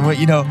up, and we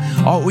got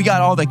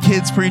all the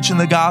kids preaching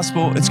the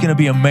gospel. It's going to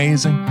be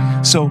amazing.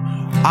 So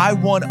I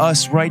want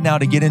us right now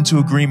to get into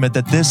agreement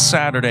that this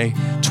Saturday,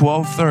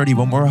 12:30,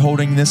 when we're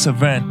holding this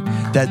event,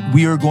 that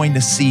we are going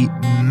to see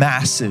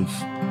massive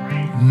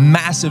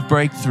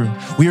breakthrough.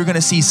 We are going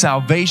to see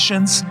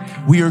salvations.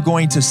 We are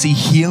going to see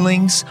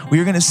healings. We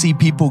are going to see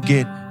people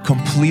get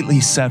completely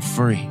set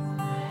free.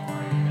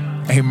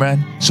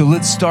 Amen. So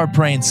let's start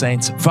praying,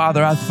 saints.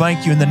 Father, I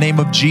thank you in the name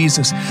of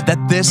Jesus that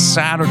this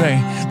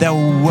Saturday, that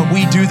when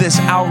we do this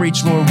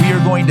outreach, Lord, we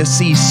are going to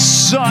see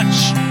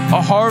such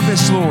a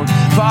harvest, Lord.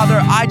 Father,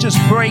 I just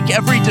break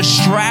every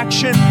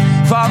distraction.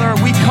 Father,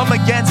 we come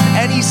against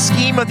any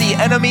scheme of the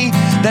enemy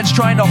that's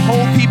trying to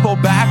hold people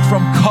back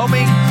from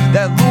coming.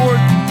 That, Lord,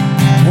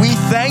 we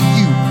thank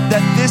you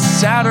that this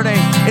Saturday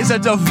is a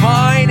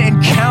divine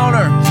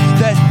encounter,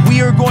 that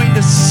we are going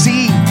to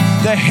see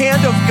the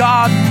hand of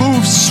God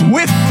move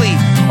swiftly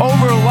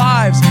over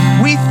lives.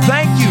 We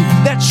thank you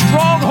that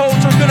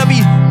strongholds are going to be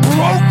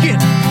broken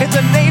in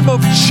the name of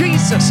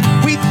Jesus.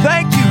 We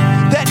thank you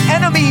that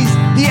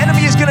the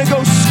enemy is going to go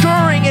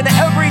scurrying in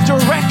every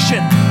direction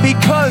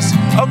because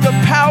of the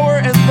power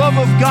and love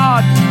of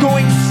God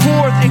going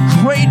forth in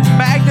great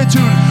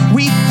magnitude.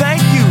 We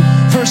thank you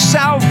for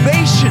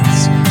salvations.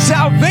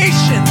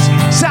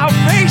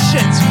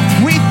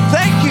 We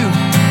thank you.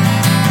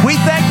 We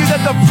thank you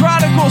that the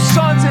prodigal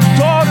sons and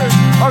daughters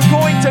are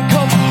going to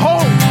come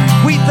home.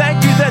 We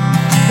thank you that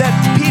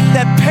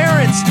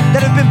parents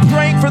that have been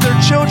praying for their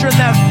children,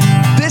 that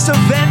this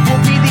event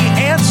will be the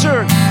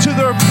answer to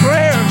their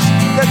prayers,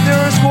 that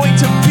there is going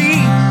to be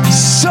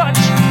such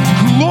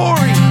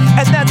glory,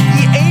 and that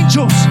the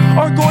angels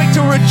are going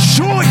to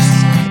rejoice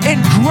in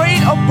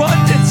great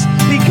abundance,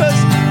 because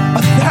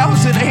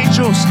 1,000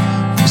 angels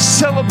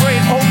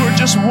celebrate over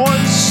just one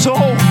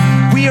soul.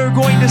 We are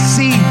going to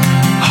see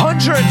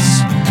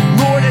hundreds,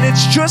 Lord, and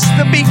it's just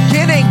the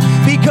beginning,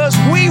 because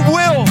we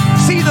will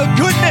see the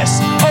goodness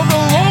of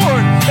the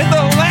Lord in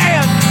the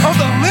land of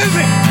the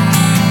living.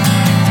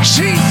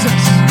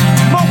 Jesus.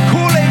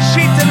 Mokule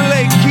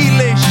shitelele,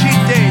 kile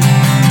shite,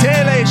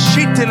 tele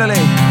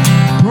shitelele,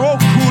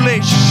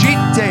 brokule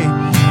shite,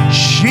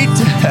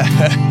 shite.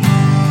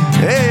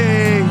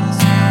 Hey,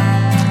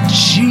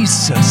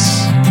 Jesus.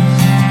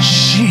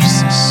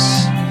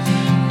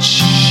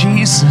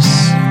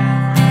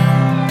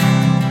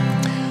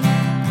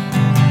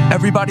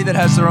 Everybody that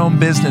has their own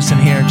business in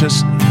here,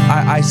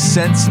 I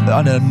sense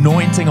an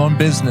anointing on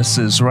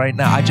businesses right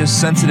now. I just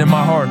sense it in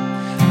my heart.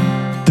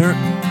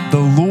 The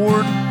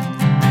Lord,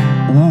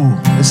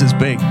 this is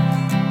big.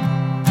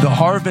 The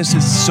harvest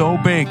is so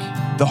big.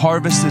 The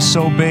harvest is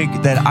so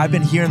big that I've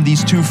been hearing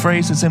these two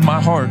phrases in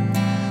my heart.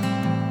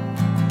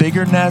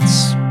 Bigger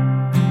nets.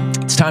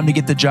 It's time to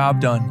get the job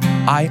done.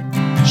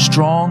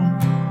 Strong.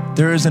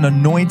 There is an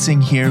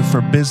anointing here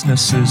for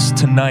businesses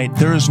tonight.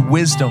 There is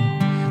wisdom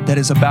that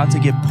is about to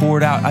get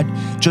poured out. I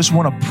just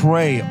want to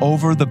pray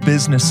over the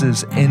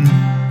businesses.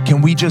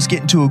 Can we just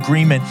get into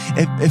agreement?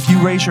 If you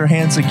raise your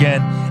hands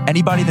again,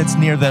 anybody that's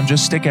near them,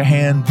 just stick a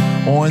hand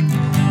on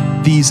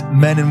these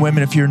men and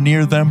women if you're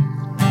near them.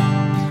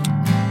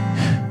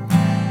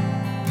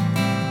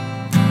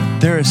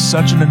 There is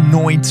such an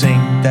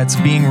anointing that's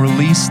being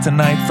released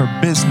tonight for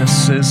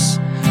businesses,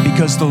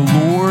 because the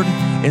Lord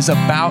is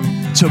about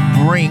to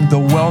bring the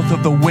wealth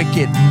of the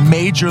wicked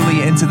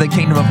majorly into the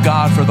kingdom of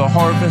God for the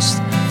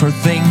harvest, for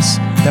things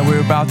that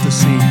we're about to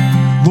see.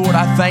 Lord,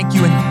 I thank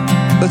you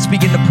Let's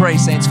begin to pray,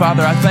 saints.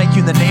 Father, I thank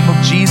you in the name of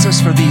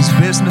Jesus for these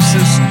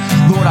businesses.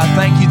 Lord, I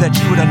thank you that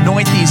you would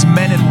anoint these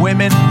men and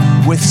women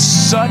with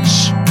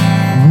such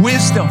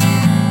wisdom.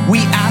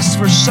 We ask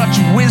for such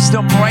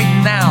wisdom right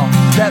now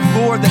that,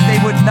 Lord, that they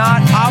would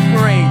not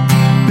operate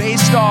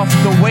based off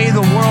the way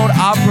the world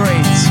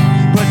operates,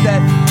 but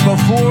that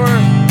before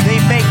they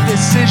make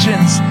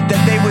decisions, that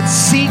they would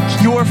seek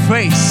your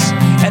face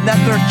and that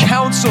their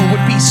counsel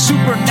would be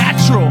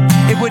supernatural.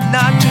 It would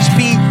not just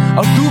be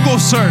a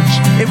Google search.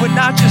 It would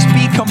not just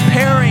be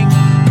comparing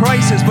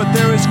prices, but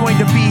there is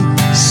going to be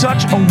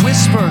such a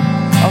whisper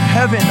of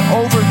heaven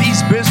over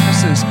these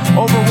businesses,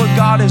 over what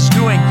God is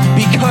doing,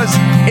 because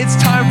it's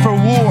time for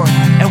war,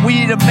 and we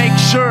need to make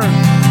sure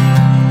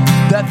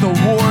that the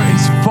war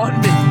is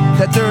funded,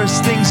 that there is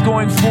things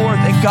going forth,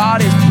 and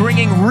God is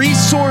bringing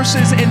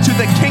resources into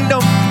the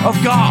kingdom of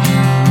God.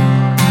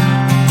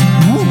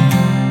 Woo.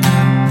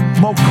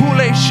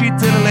 Mokule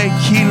shitilele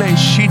kile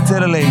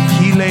shitilele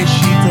kile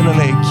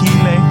shitilele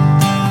kile.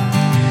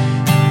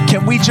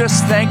 Can we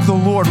just thank the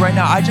Lord right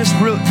now? Let's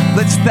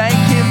thank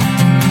Him.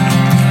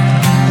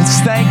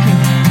 Let's thank Him.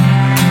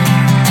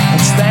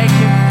 Let's thank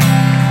Him.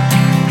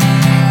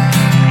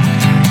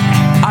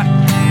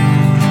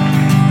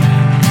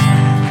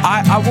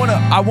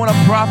 I want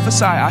to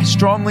prophesy. I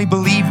strongly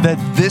believe that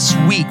this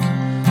week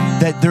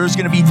that there's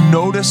going to be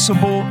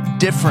noticeable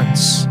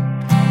difference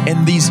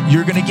in these.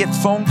 You're going to get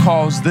phone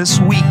calls this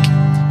week.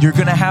 You're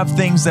going to have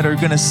things that are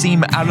going to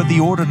seem out of the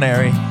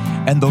ordinary,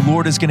 and the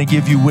Lord is going to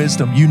give you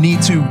wisdom. You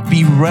need to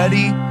be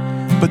ready,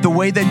 but the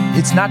way that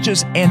it's not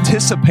just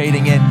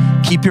anticipating it,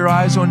 keep your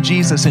eyes on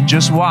Jesus and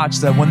just watch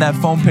that when that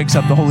phone picks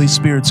up, the Holy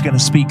Spirit's going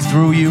to speak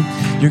through you.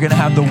 You're going to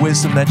have the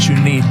wisdom that you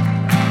need.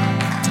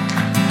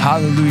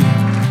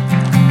 Hallelujah.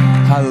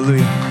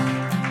 Hallelujah.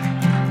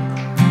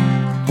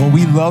 Well,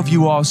 we love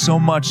you all so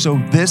much.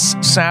 So this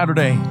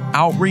Saturday,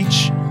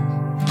 outreach,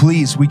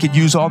 please, we could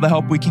use all the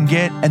help we can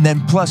get. And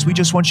then plus, we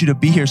just want you to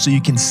be here so you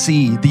can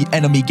see the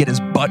enemy get his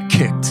butt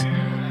kicked.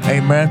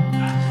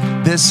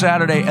 Amen. This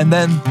Saturday. And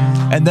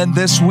then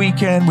this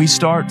weekend, we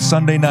start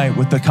Sunday night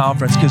with the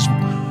conference,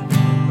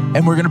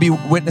 and we're going to be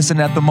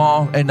witnessing at the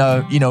mall and,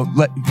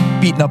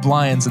 beating up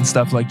lions and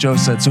stuff like Joe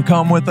said. So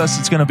come with us.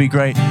 It's going to be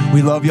great.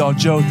 We love y'all.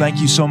 Joe, thank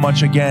you so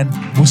much again.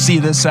 We'll see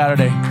you this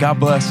Saturday. God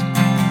bless.